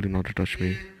 I told you not to touch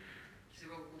me.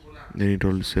 Then he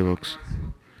told his sevaks.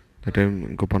 That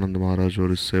time Gopananda Maharaj or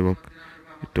his sevak,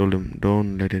 he told him,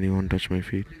 don't let anyone touch my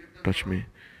feet, touch me.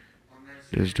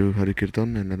 Just do Hari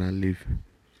Kirtan and then I'll leave.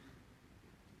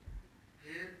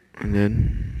 And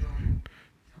then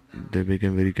they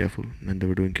became very careful and they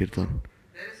were doing Kirtan.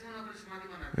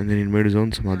 And then he made his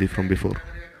own Samadhi from before.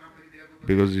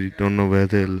 Because he don't know where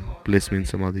they'll place me in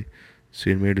Samadhi. So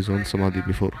he made his own Samadhi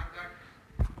before.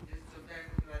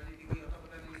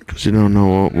 Because you don't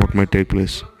know what might take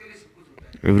place.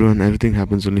 Everything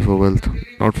happens only for wealth,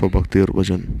 not for bhakti or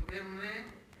bhajan.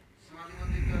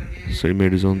 So he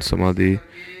made his own Samadhi,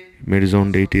 he made his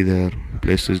own deity there,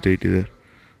 placed his deity there.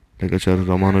 Like Acharya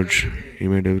Ramanuj, he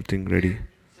made everything ready.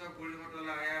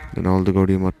 Then all the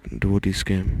Gaudiya Math devotees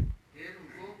came.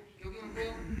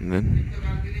 And then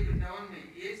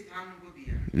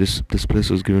this place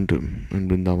was given to him in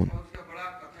Vrindavan.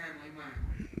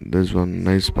 There's one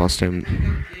nice pastime.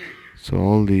 So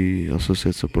all the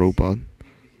associates of Prabhupada,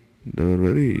 they were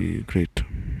very great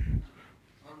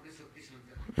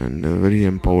and they were very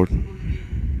empowered.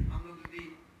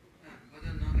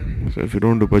 So if you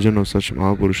don't do bhajan of such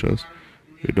Mahapurushas,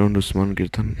 you don't do Sman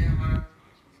Kirtan,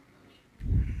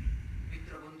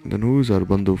 then who is our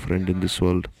Bandhu friend in this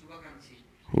world?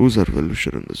 Who is our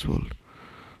well-wisher in this world?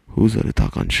 Who is our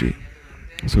Itakanshi?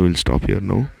 So we'll stop here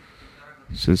now.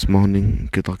 Since morning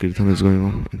Kita Kirtan is going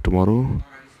on, and tomorrow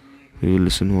we will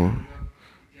listen more.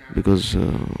 Because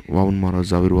Vaman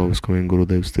Maharaj Avirvav was coming,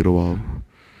 Gurudev's Tiruvav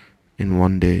in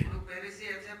one day.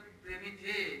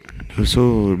 They were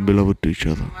so beloved to each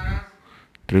other.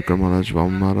 Trikar Maharaj,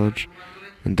 Vaman Maharaj.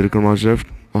 When Trikar Maharaj left,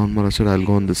 Vaman Maharaj said, I'll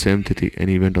go on the same tithi. And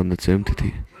he went on that same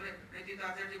tithi.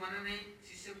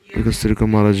 Because Trikar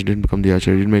Maharaj didn't become the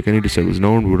Acharya, he didn't make any disciples.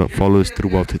 No one would follow his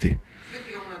Tiruvav tithi.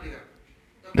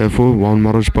 Therefore, Vaman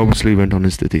Maharaj purposely went on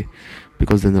his tithi.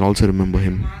 Because then they'll also remember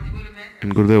him.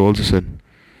 And Gurudev also said,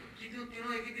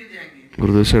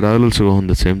 I will also go on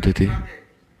the same tithi.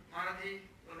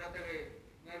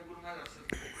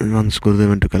 And once Gurudev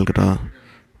went to Calcutta,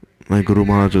 my Guru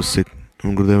Maharaj was sick.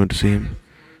 When Gurudev went to see him,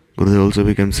 Gurudev also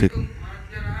became sick.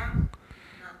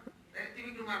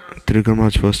 Trikar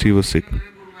Maharaj first he was sick.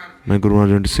 My Guru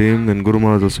Maharaj went to see him, then Guru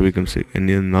Maharaj also became sick. And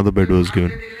another bed was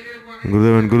given. And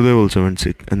Gurudev also went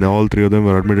sick. And all three of them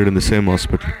were admitted in the same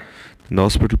hospital. In the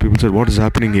hospital, people said, what is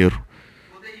happening here?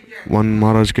 One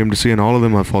Maharaj came to see, and all of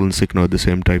them have fallen sick now at the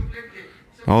same time.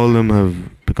 All of them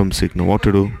have become sick now. What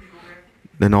to do?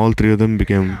 Then all three of them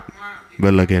became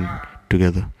well again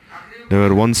together. They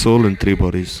were one soul in three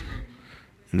bodies.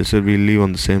 And they said, we'll leave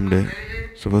on the same day.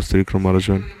 So first Trikar Maharaj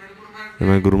went. Then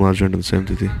my Guru Maharaj went on the same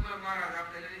tithi.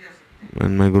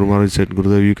 And my Guru Maharaj said,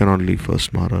 Gurudev, you cannot leave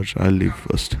first, Maharaj. I'll leave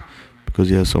first. Because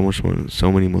he has so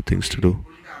many more things to do.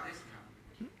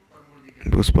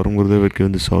 Because Param Gurudev had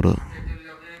given this order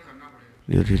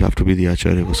that he'll have to be the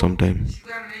Acharya for some time.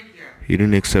 He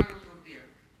didn't accept.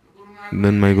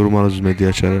 Then my Guru Maharaj made the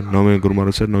Acharya. Now my Guru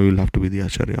Maharaj said, no, you'll have to be the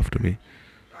Acharya after me.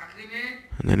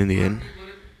 And then in the end,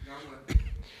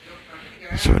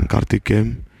 so when Kartik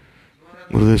came,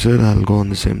 Gurudev said, I'll go on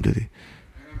the same tithi.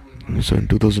 So in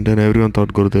 2010, everyone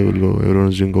thought Gurudev will go. Everyone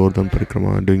was doing Govardhan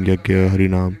Parikrama, doing Yagya,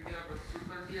 Harinam,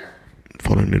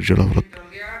 following Nirjala Vrat.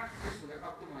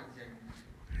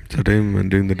 That time,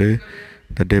 and during the day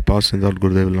passed and thought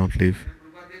Gurudev will not leave.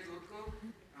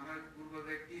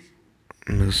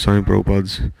 And Swami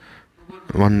Prabhupada's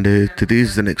one day, tithi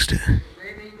is the next day.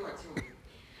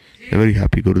 They're very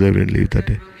happy Gurudev didn't leave that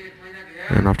day.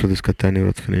 And after this Katyayani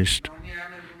Vrat finished,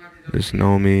 this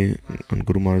Navami on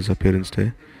Guru Maharaj's appearance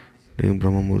day, during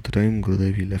Brahma Muhurta time,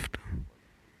 Gurudev he left.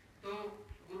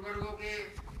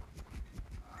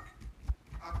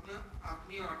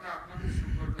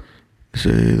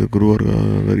 Say the Guru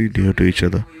are very dear to each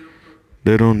other.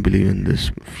 They don't believe in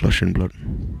this flesh and blood.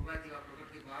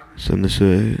 So in this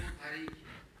way,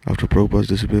 after Prabhupada's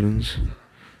disappearance,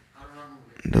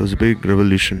 there was a big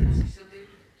revolution.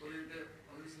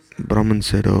 Brahman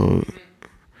said, oh,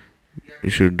 you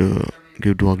should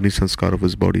give to Agni Sanskar of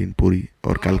his body in Puri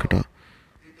or Calcutta.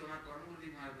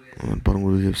 And Param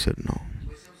Gurudev said, no.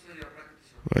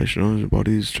 Vaishnava's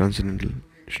body is transcendental.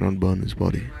 You should not burn his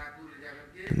body.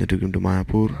 And they took him to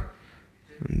Mayapur.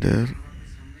 And there,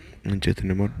 in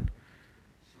Chaitanya Math,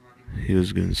 he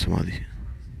was given Samadhi.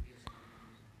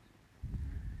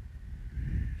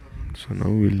 So now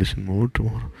we'll listen more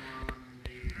tomorrow.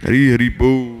 Hari Hari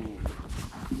Bo.